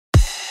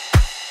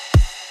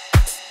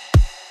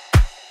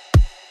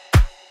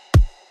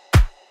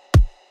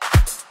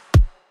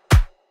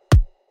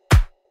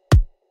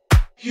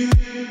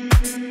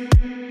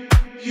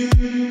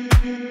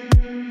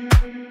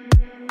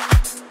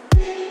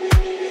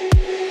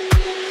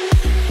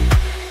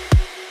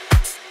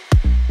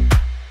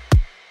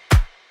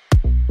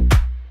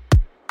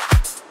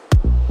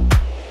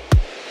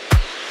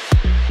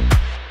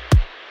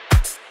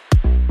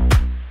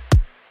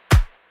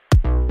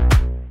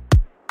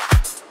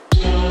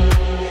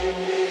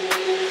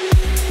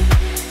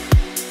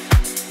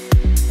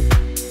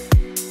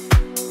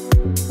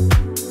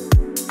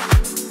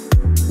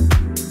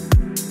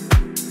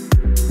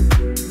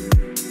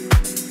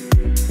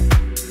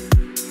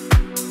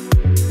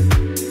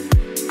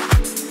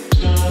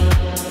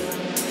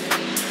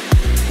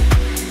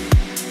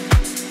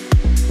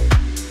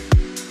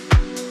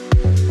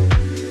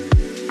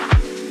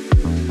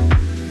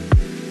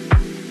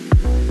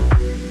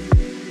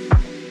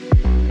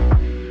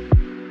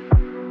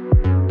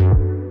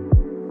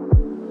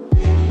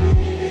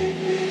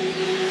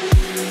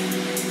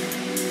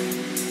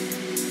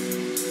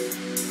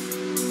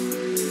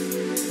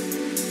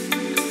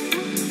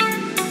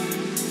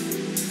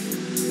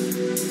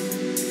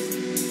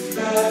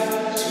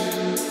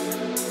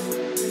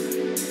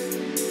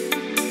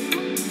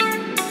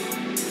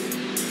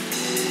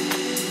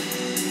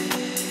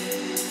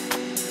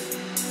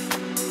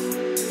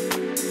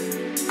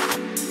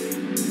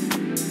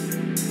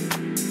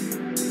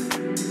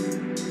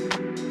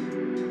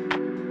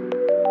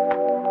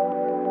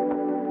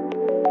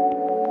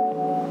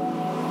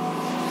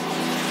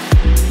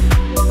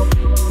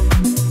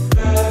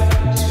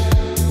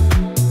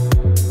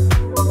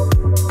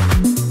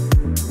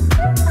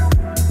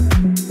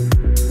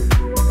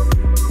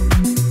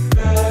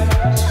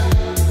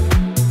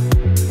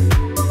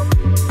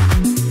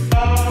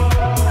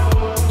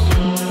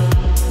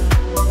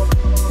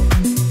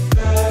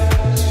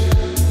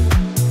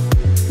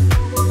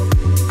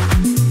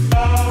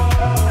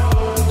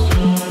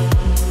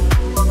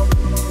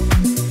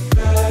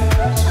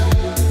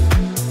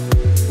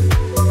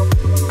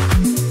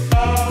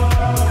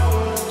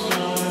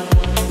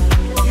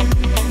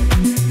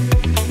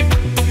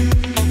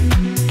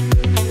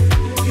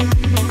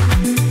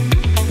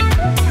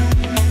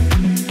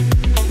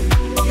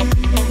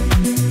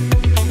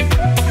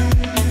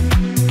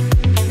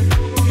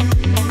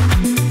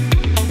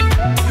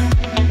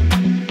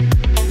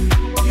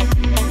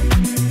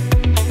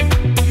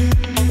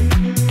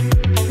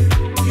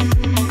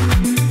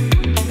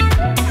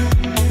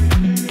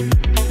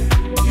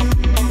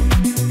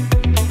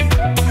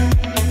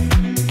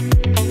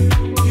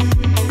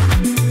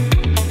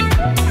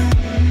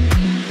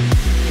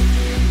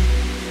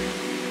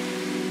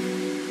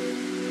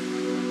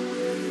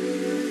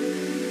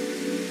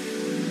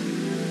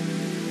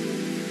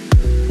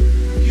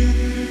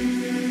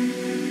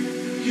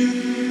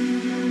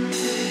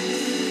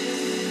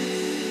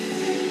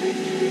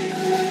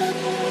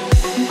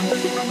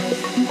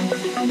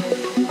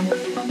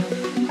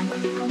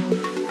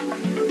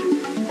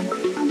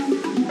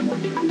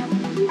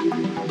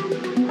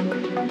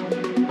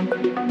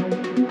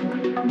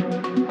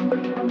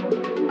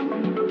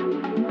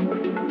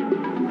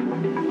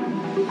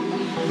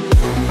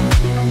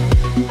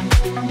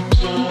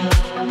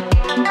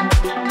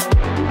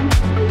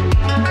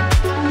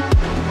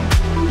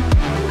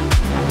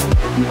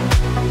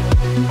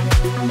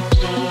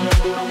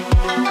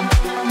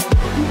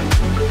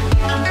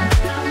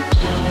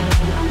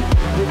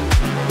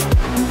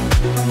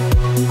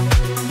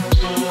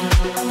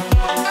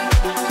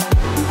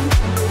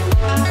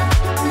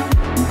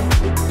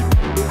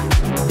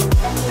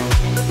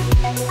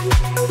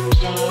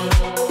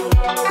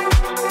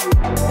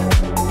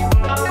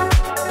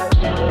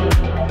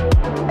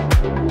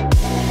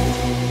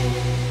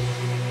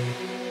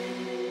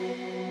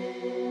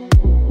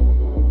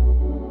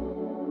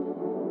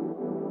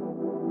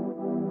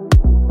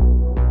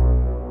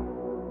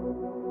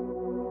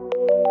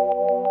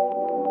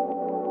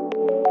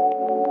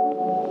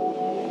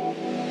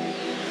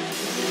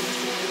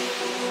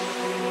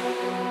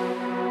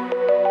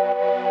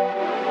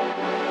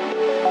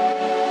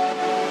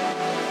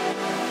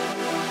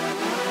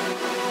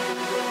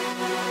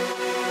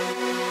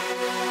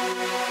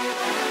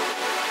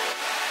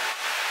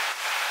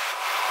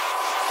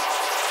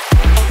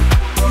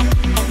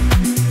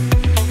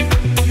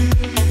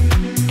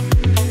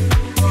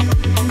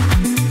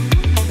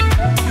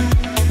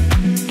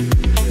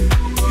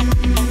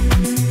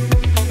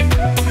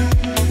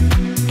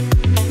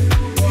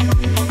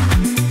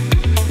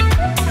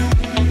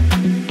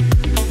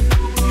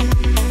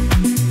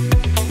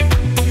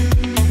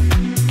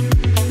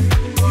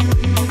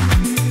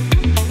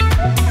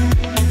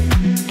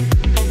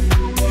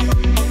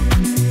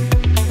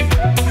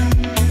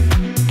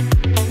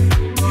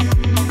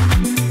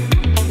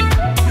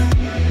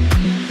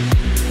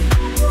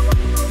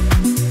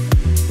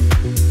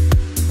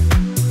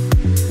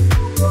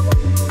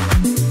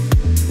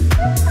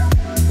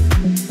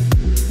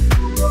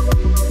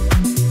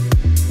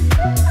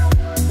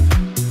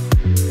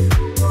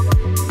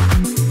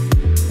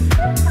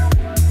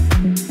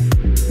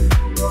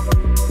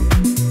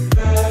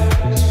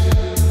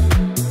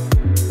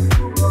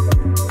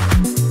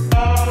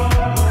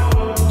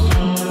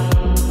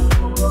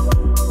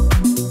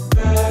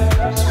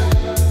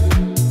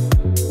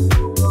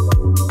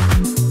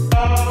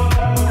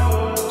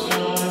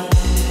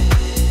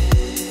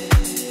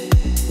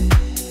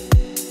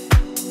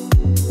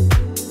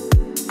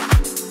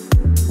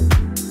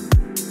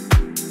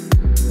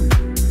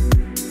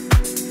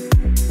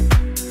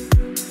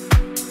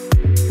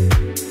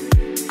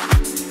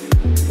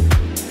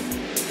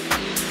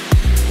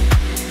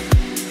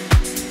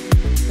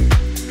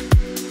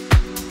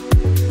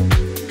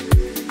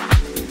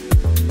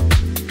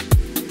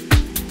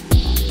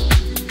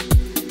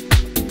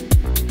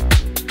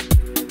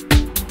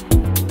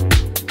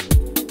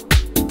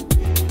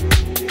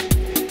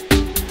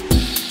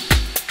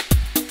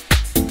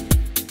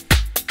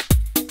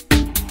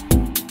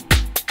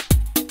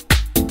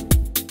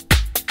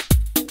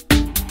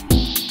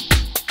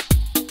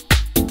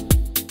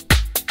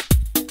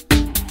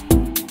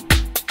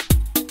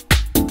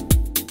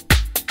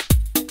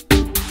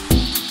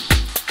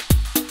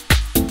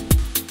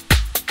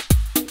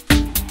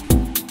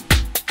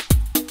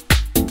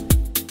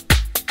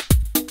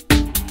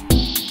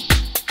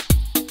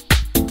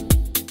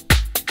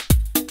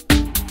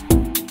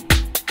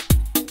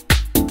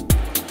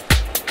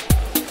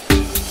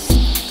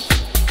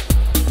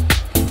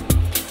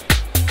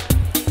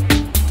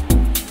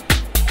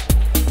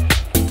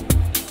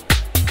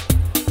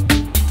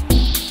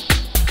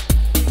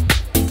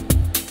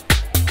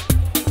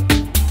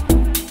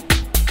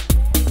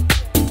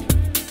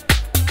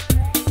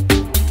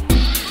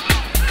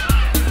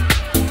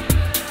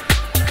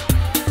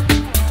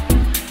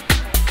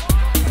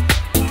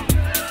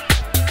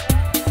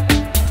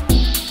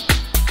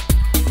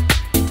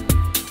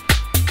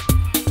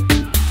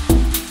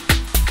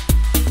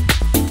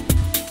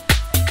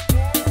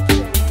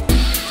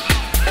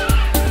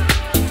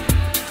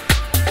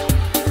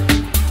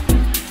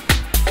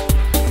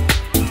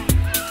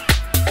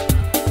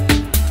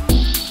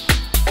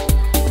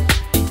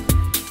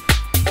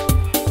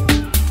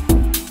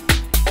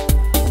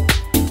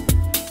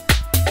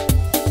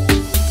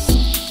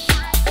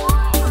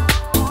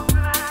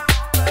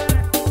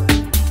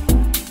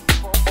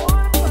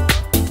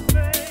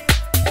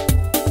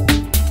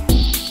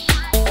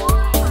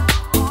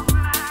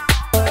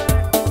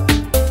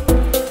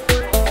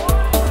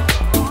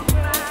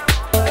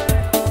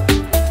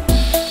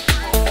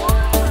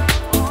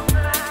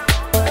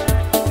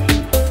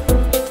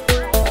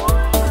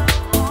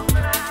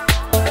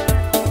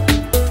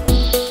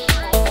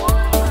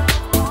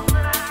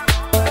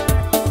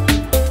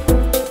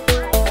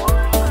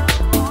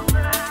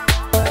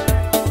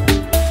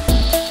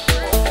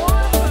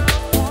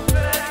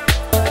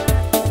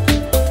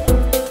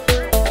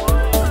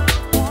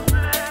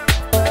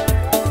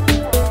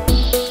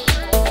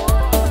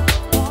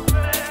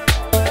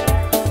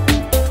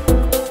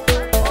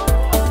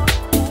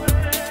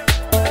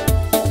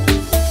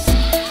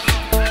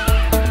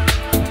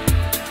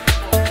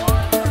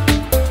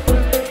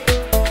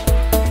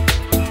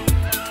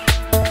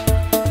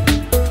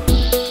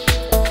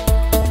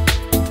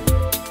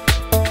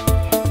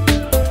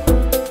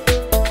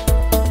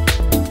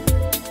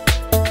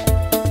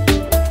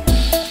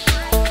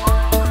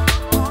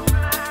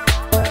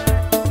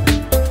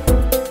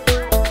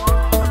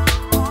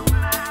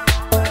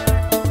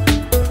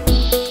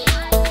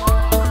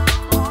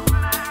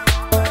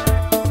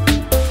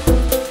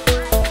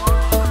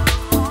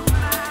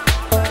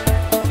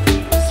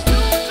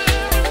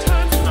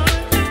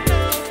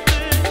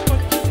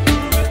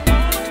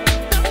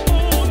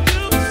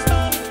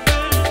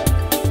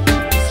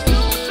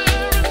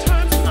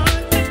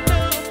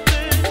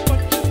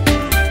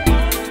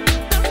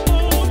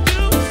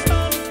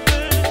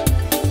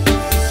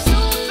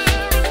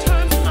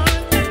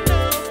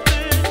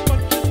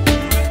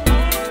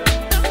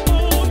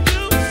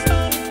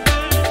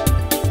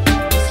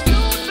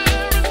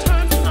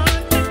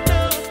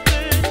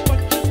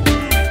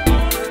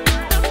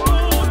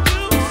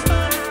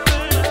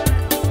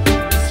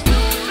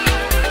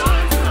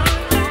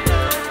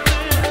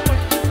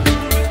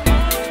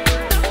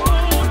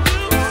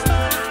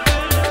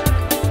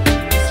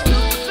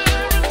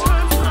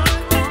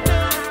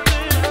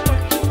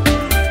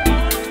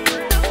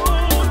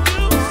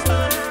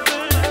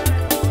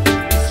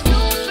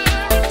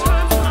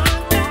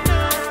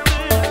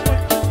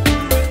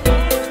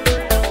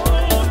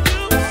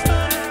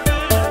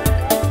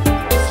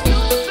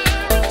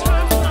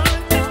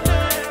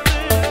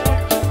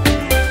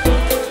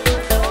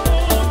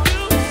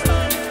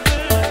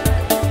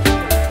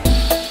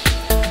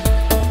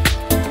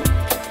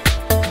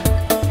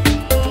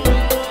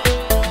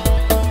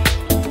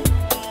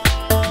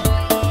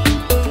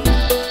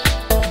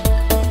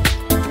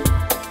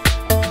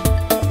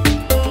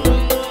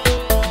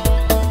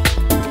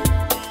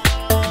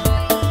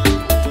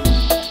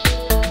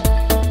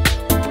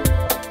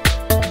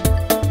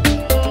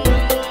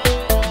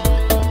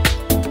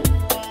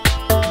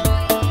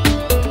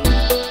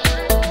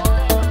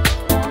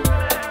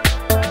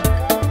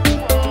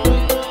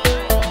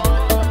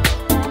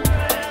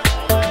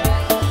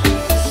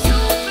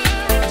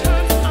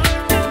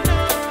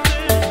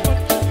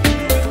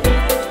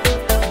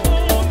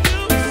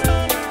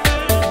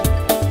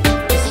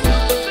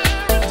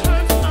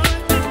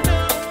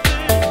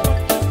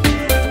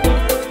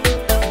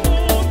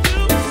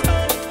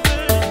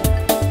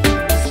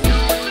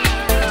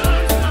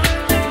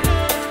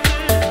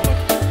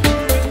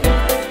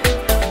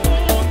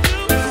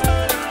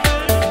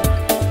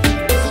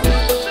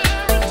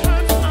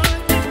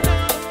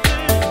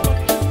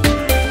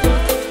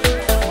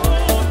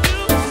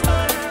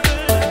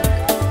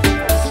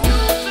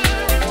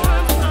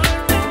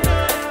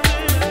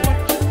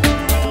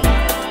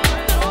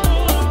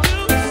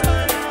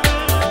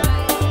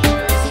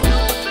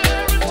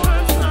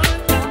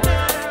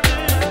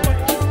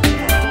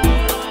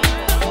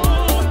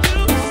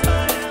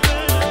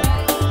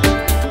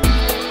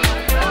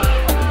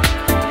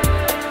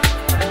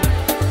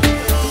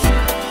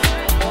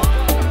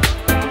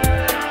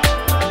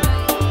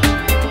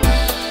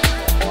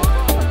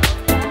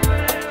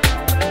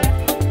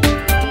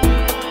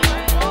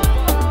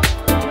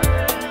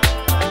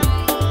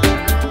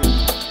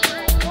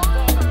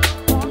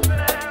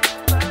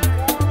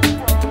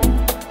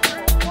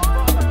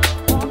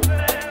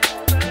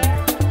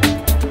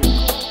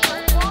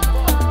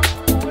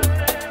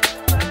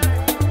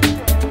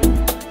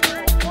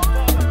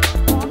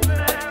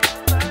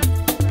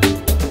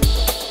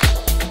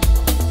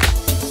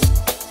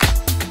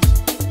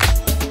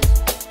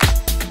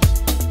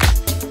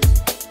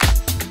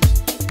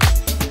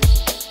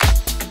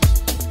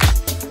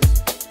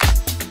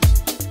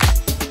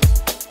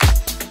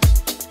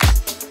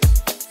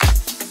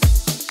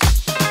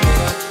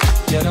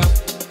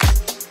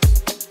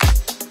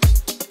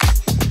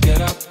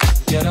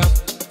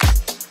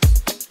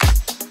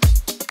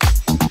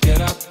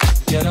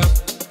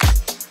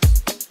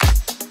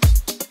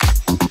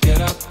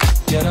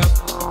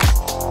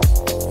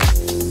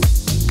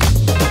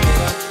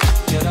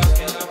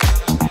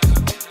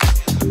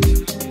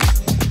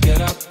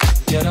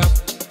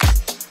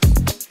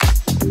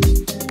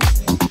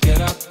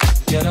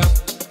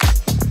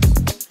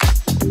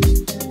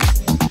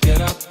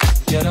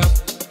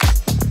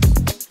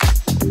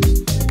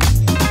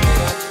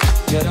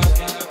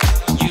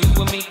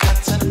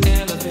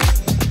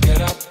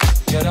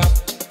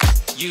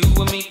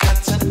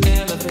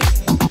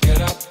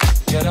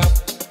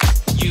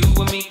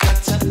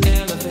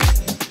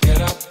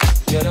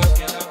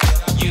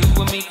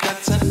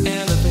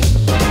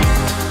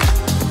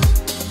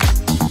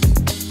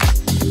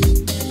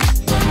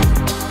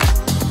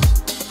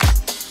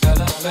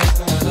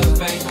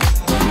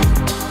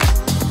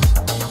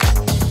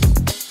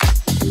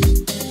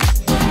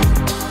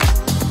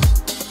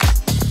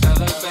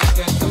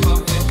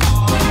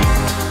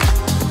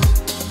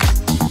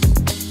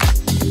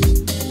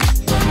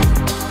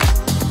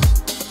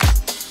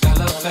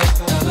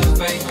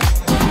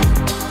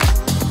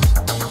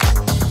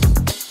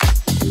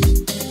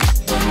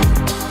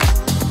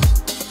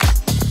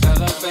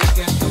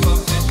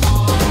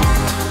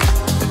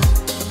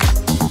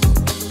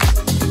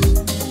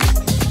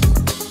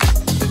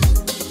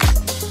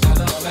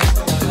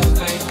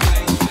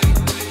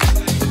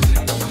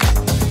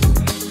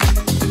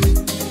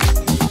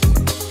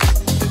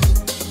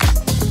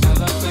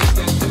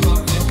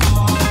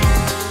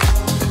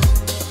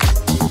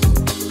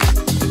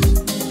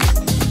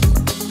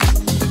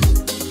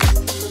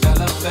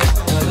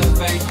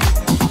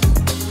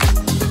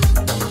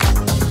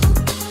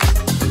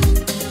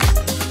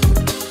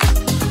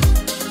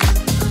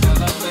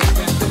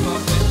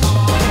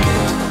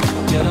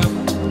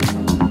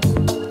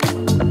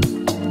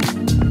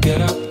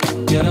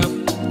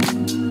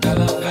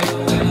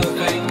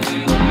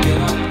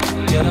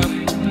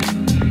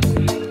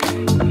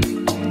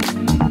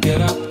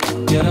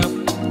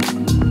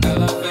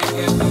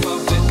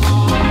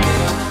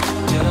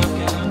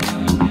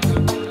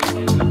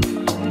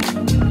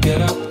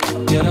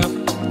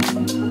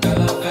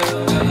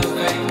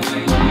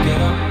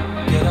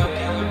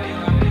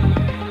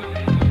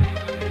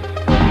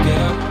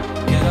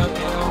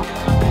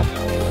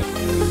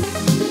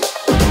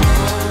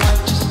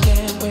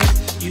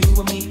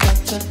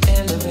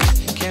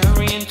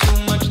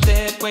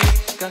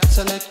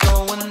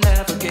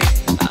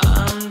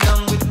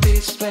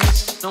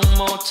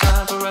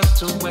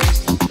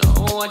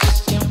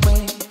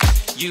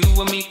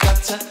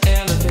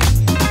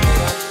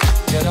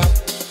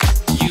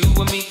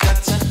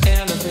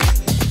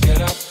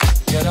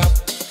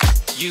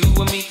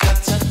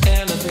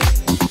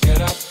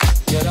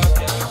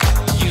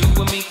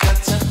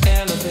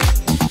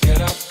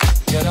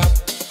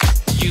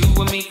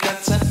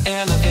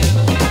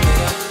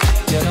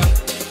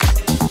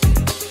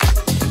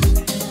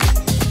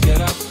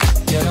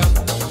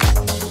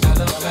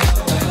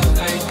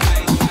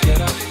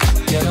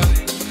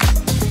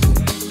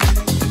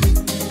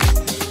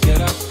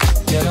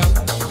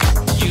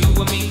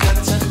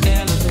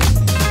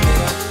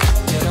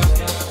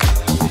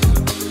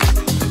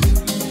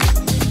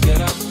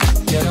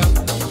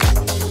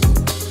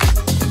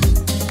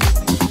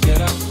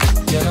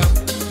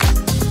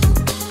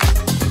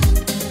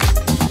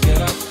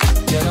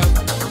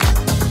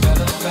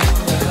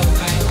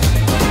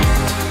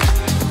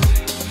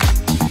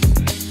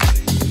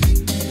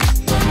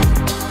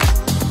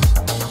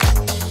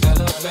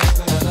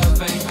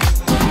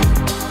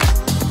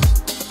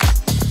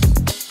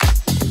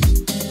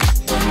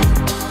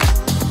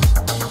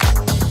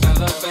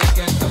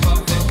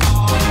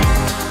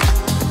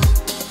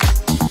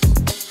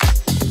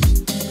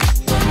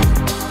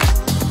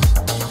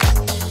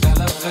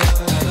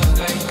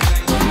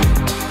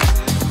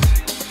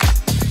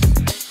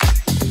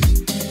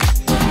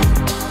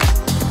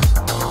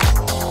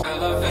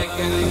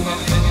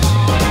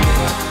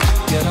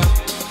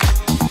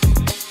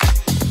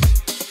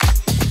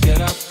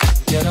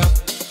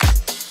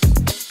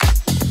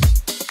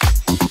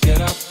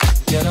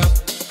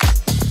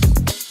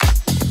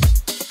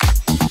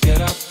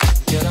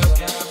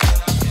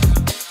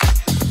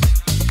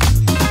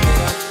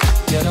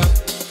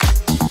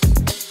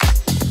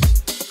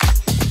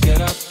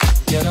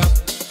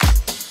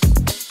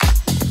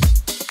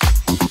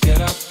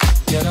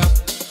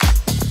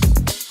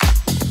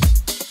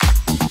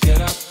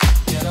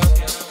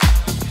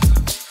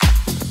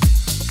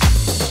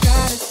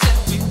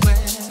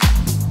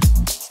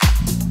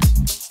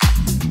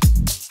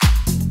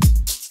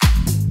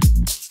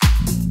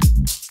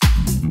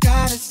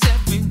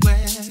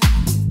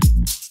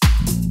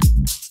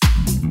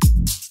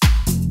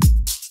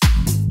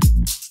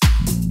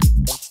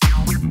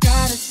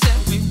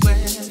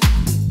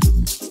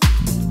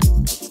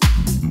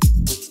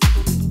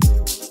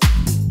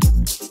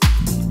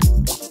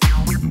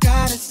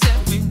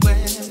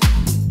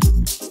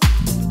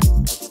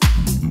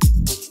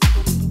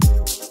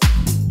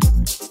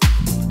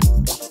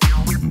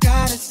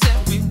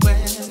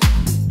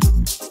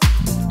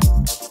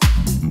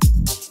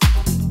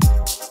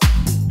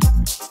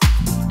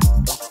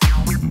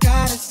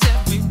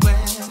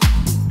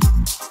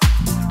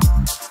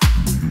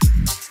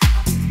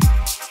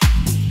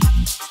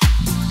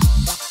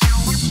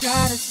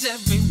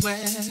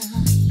everywhere,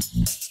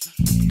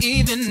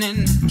 even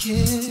in a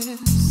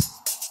kiss.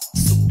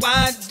 So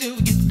why do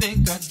you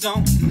think I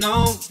don't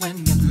know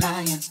when you're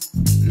lying?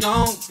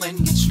 Know when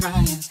you're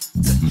trying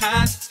to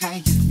hide how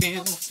you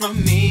feel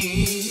from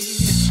me.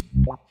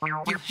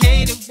 You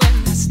hate it when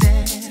I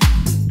stare.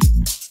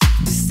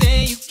 You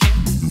say you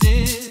can't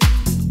resist.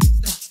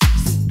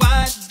 So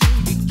why do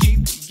you keep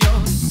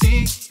your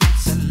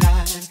secrets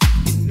alive?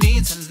 You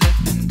need to let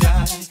them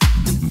die.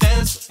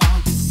 Confess all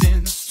your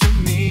sins to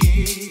me.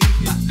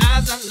 My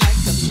eyes are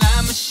like a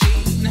lie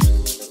machine.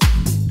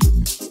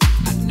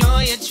 I know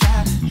you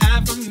try to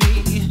hide from me.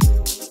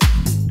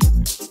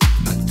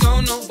 I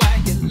don't know why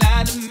you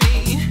lie to me.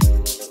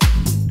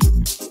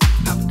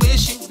 I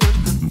wish you would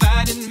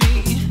confide in me.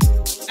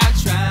 I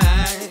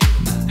tried.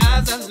 My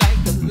eyes are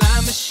like a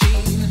lie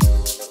machine.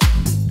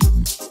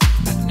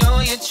 I know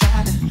you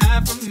try to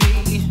hide from me.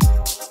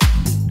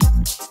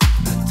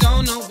 I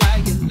don't know why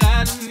you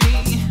lie to me.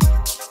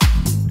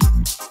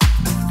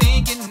 I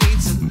think you need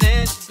to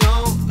let go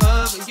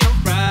of your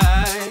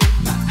pride.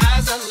 My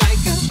eyes are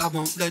like I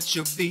won't let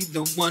you be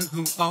the one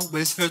who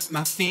always hurts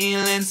my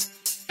feelings.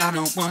 I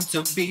don't want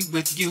to be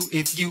with you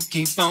if you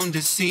keep on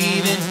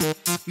deceiving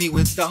me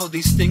with all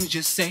these things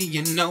you say.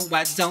 You know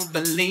I don't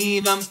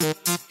believe them.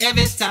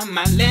 Every time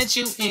I let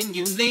you in,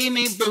 you leave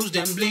me bruised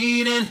and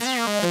bleeding.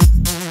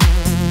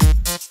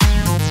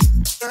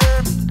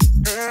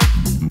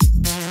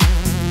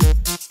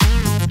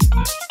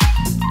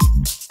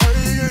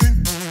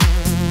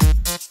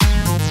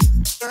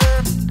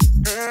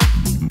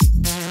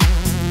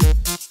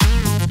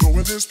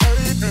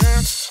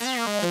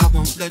 I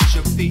won't let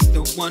you be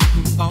the one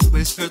who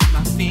always hurts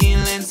my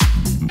feelings.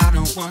 I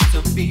don't want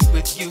to be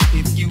with you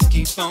if you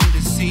keep on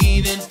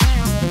deceiving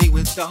me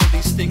with all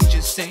these things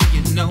you say.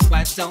 You know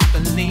I don't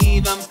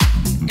believe them.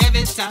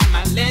 Every time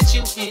I let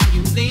you in,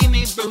 you leave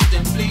me bruised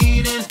and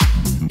bleeding.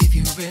 If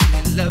you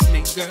really love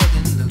me, girl,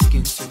 then look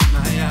into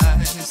my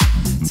eyes.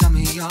 Tell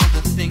me all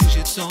the things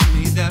you told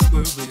me that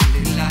were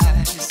really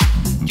lies.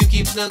 You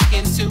keep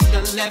looking to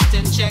the left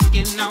and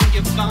checking on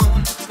your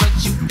phone. What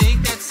you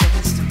think that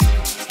says to me?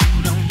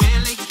 You don't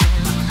really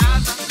care. I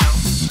don't know.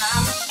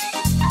 Lie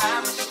machine,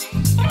 lie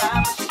machine, lie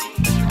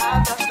machine. I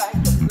don't like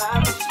the lie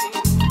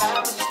machine, lie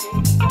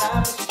machine, lie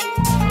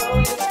machine. Know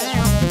you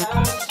feel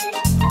lie machine,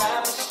 lie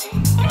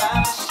machine, lie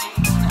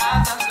machine. I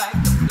don't like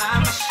the lie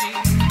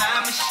machine,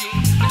 lie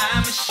machine, lie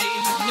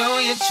machine. Know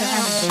you're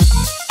trying to.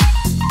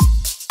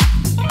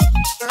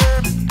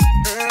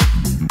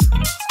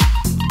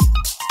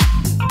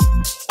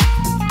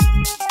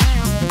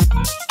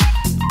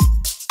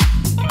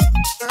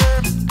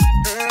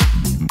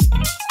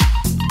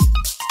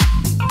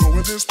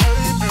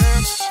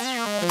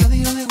 You're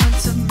the only one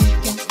to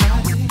make it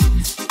right.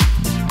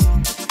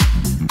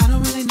 I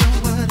don't really know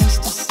what else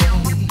to say.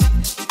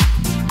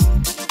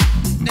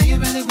 Now you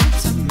really want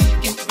to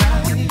make it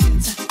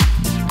right.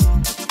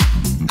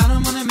 I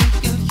don't wanna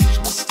make a huge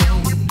mistake.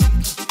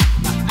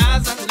 My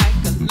eyes are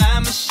like a lie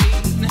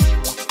machine.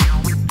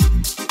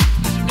 I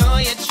know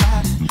you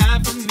try to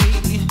hide from me.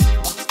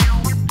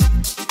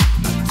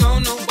 I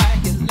don't know why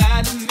you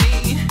lie to me.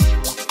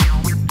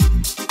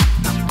 I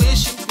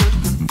wish you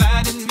would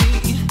confide in me.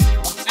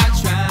 I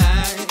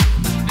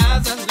tried. My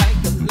eyes are like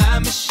a lie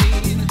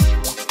machine.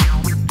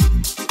 I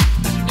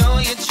know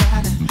you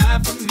try to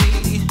hide from me.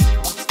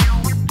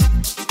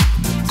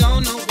 I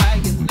don't know why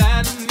you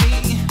lie to me.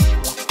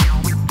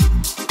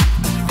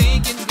 I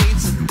think you need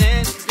to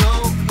let go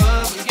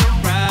of your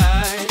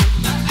pride.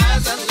 My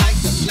eyes are like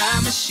a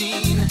lie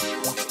machine.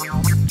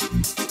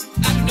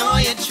 I know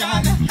you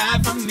try to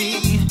hide from me.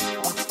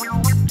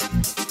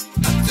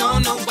 I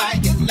don't know why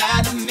you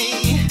lie to me.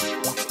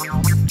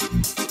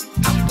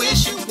 I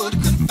wish you would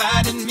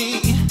confide in me.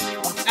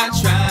 I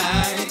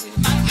tried.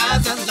 My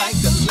eyes are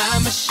like a lie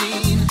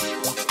machine.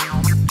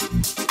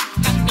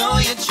 I know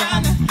you're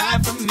trying to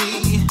hide from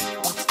me.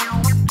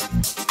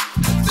 I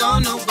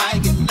don't know why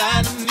you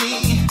lie to me.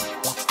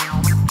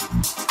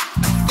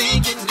 I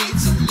think you need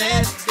to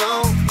let go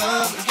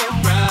of your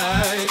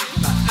pride.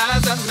 My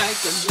eyes are like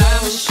a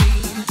lie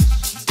machine.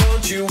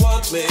 Don't you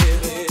want me?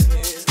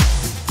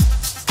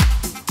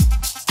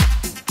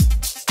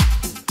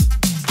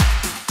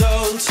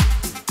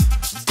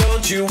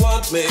 Don't you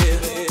want me?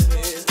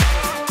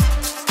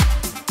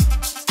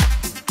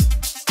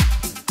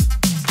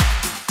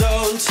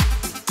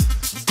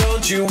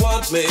 Don't you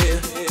want me?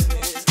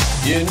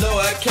 You know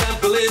I can't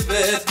believe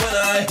it when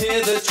I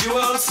hear that you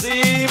won't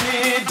see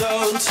me.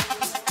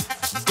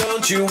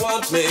 Don't you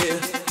want me?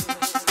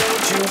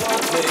 Don't you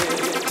want me?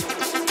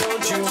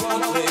 Don't you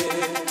want me?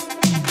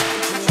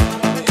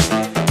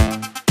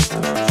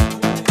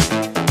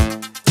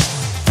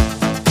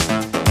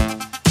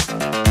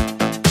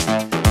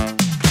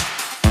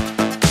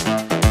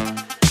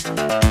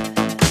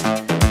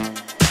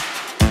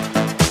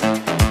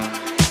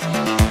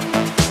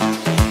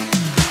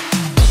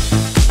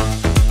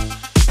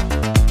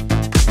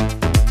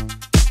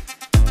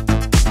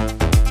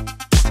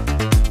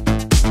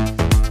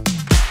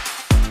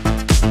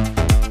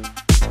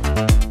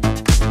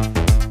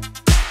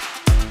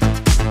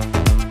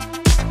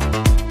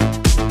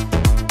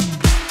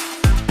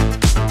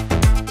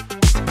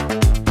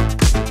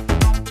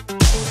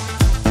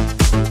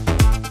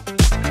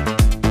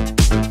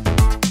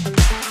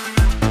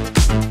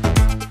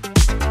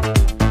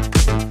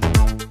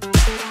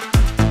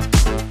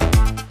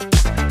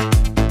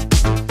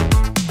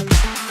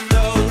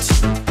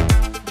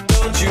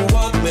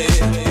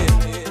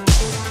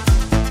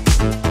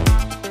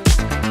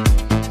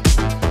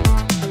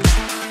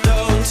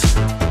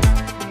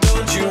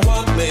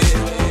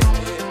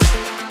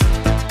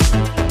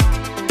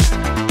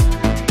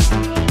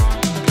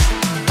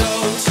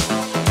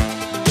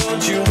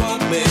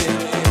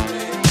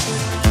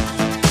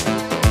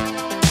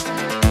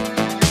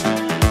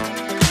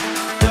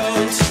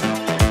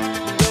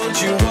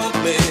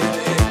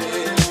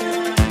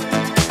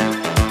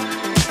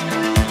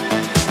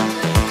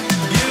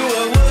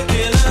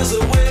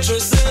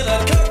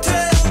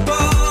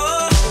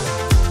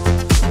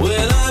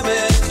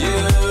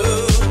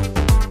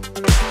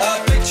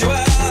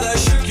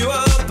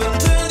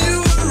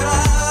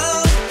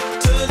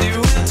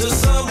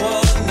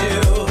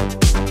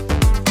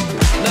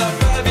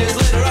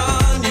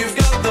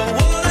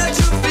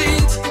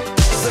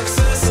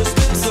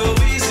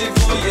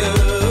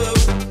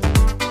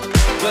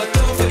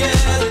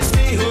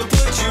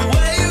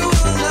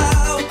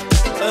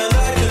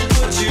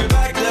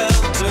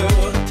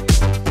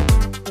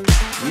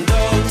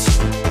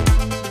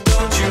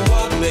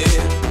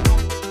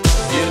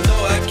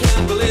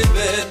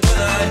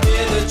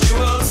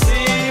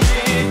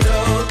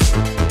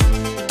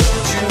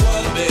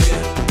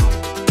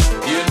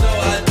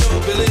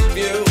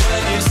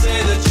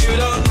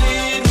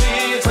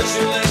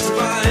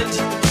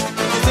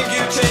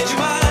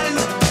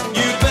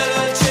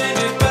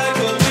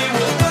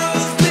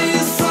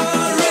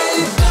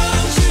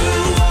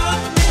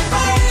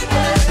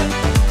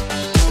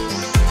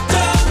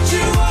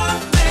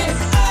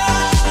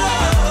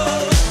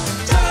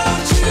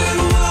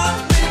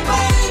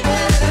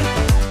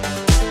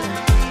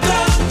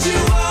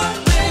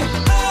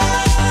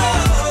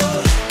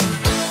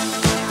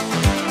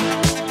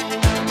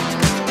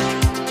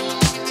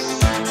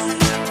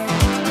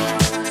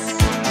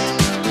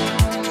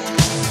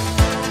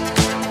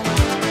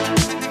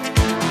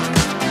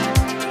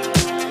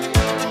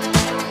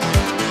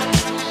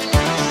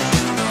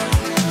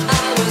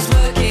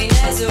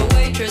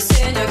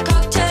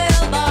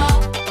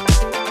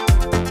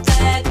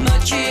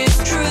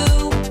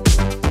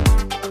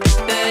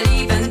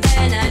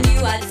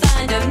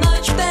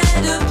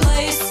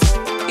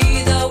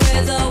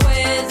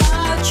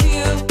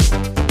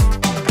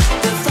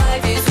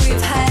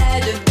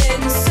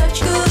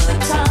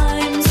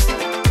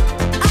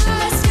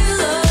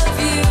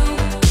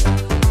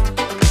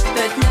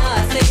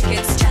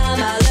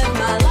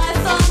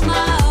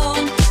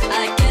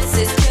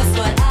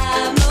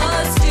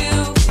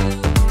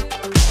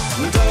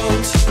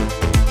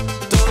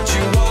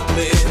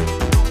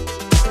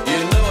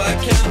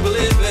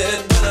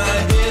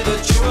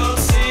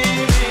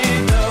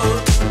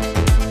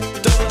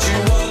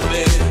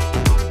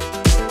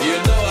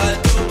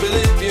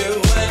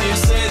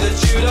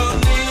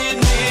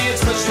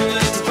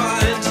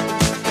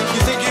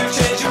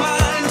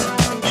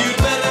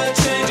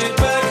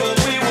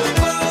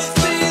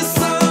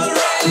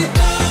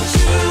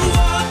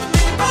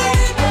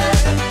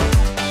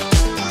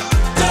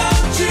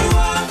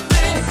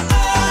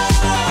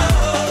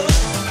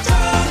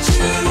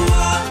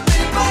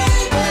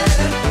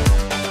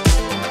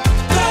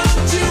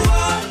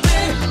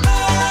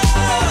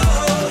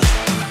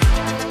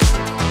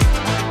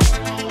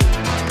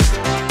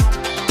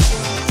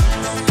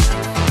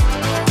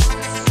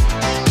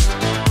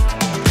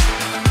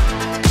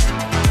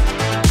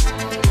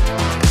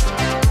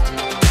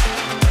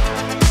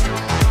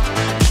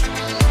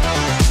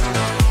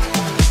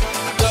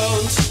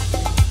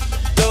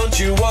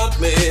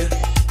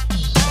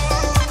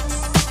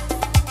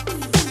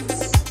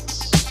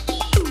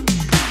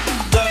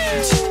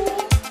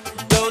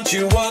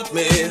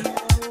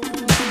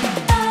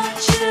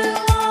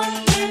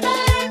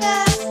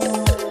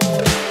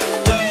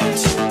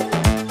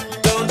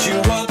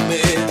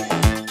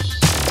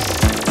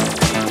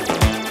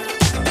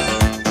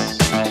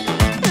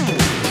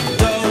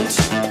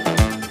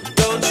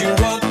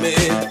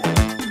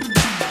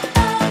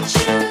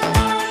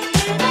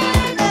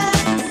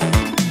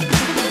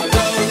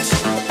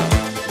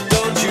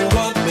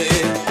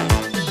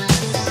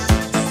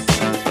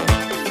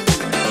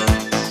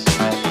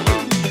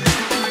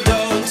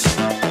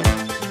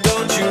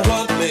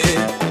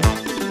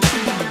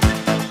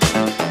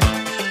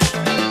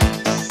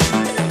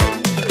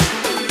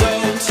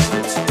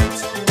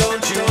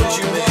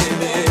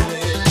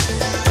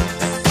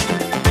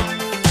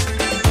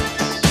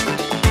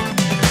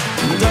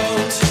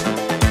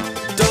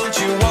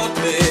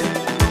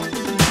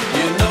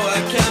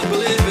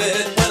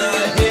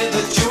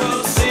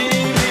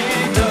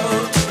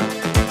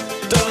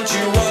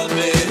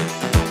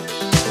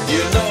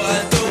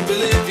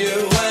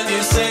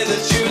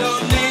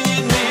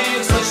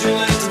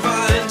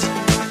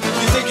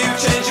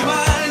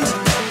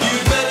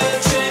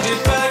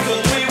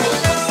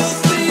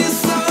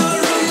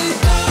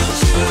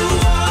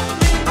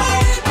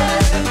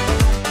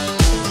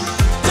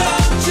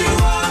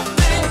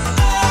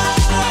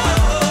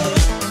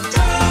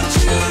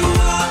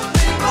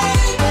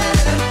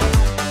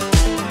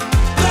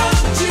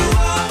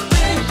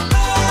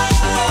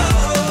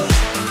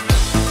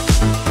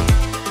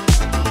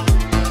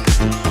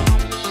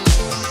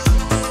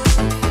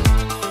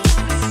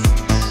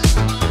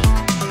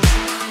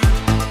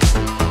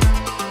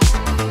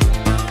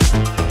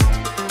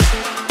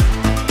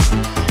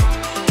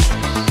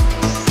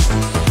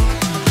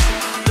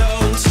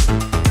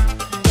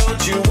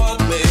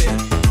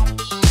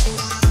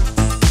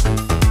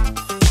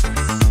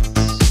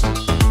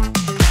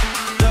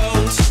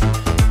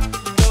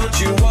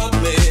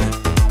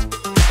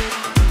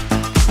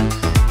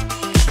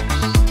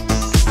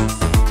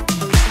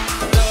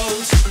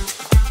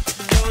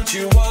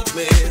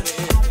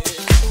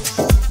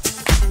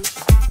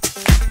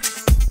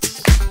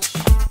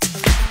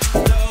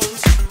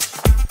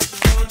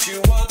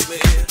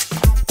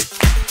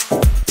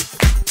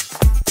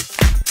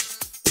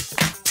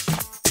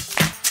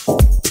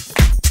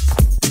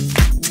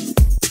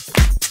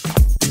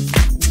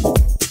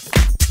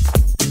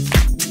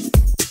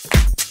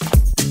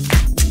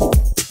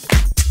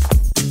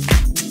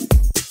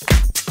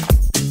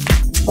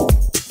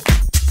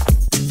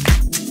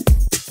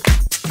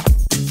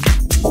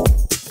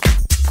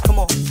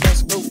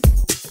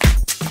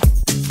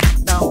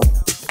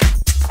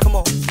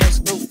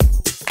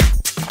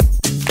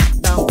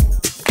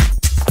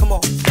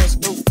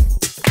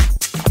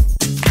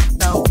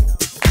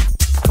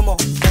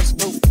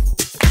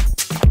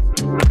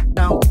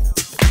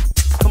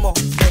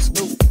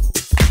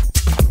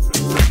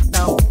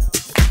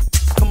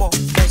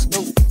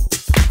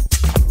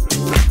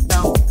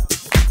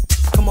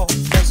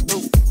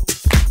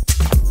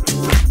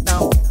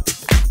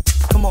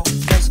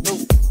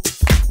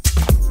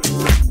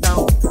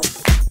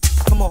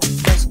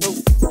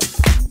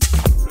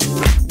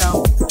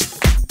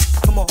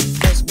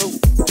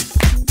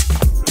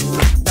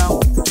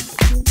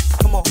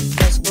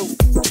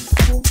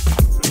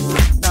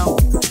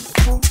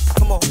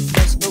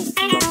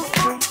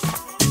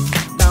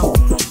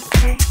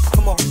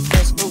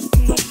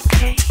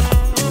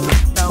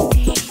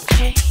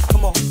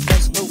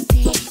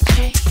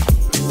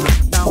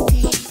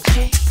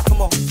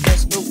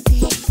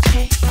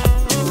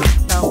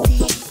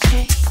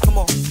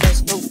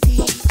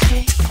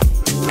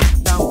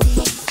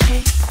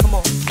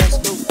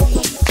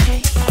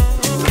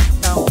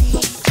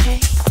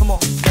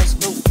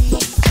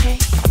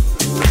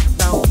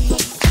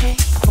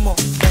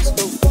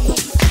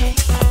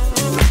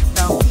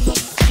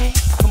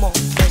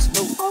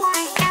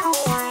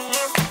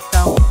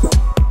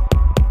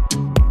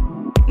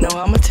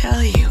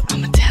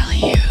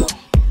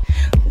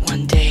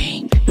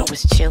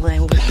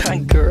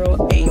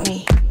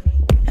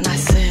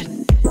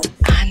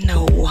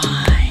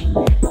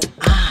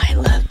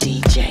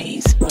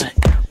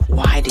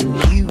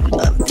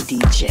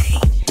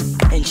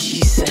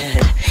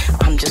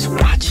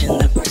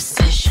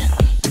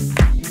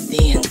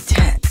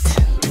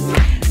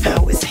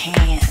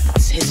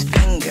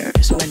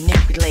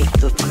 manipulate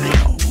the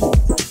final.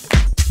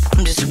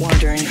 I'm just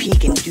wondering if he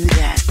can do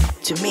that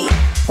to me.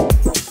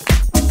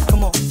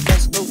 Come on,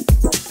 let's go.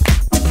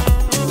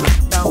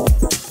 Down.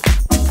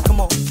 Come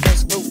on,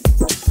 let's go.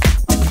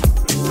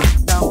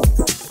 Down.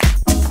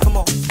 Come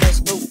on, let's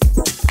go.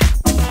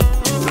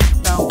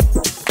 Down.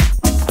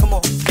 Come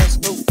on, let's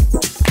go.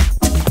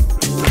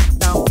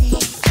 Down.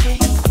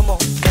 Come on,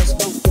 let's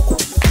go.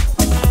 Down.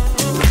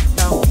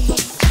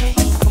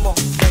 Come on,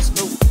 let's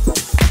go.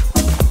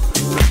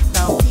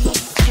 Down.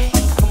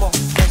 Come on,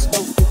 let's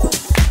go.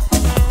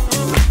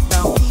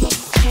 Down.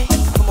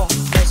 Come on,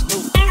 let's go.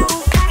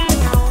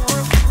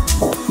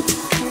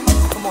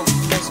 Come on,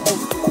 let's go.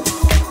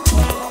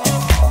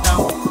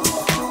 Down.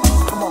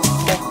 Come on,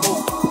 let's go.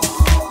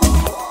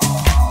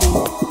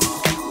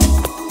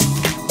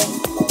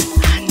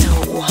 I know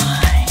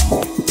why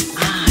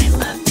I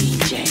love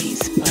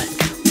DJs, but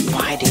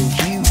why do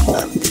you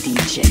love the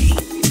DJ?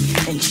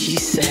 And she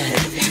said,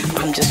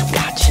 I'm just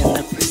watching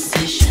the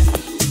precision,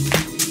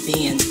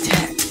 the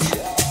intent,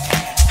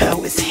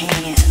 how his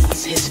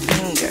hands, his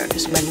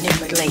fingers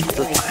manipulate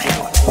the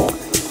vinyl.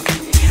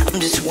 I'm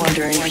just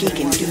wondering if he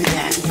can do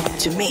that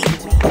to me.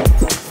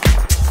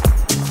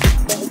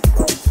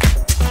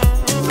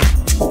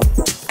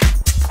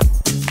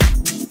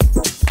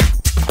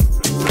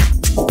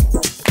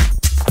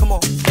 Come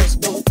on, let's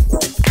go.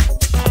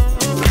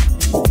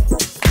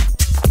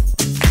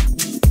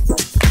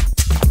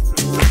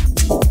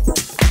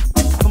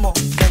 Come on,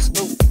 let's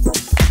go.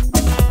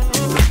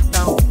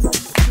 Down.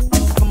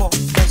 Come on,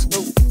 let's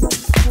go.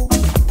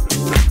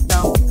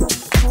 Down.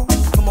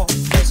 Come on,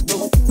 let's go.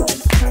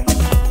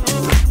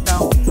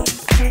 Down.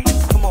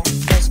 Come on,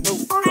 let's go.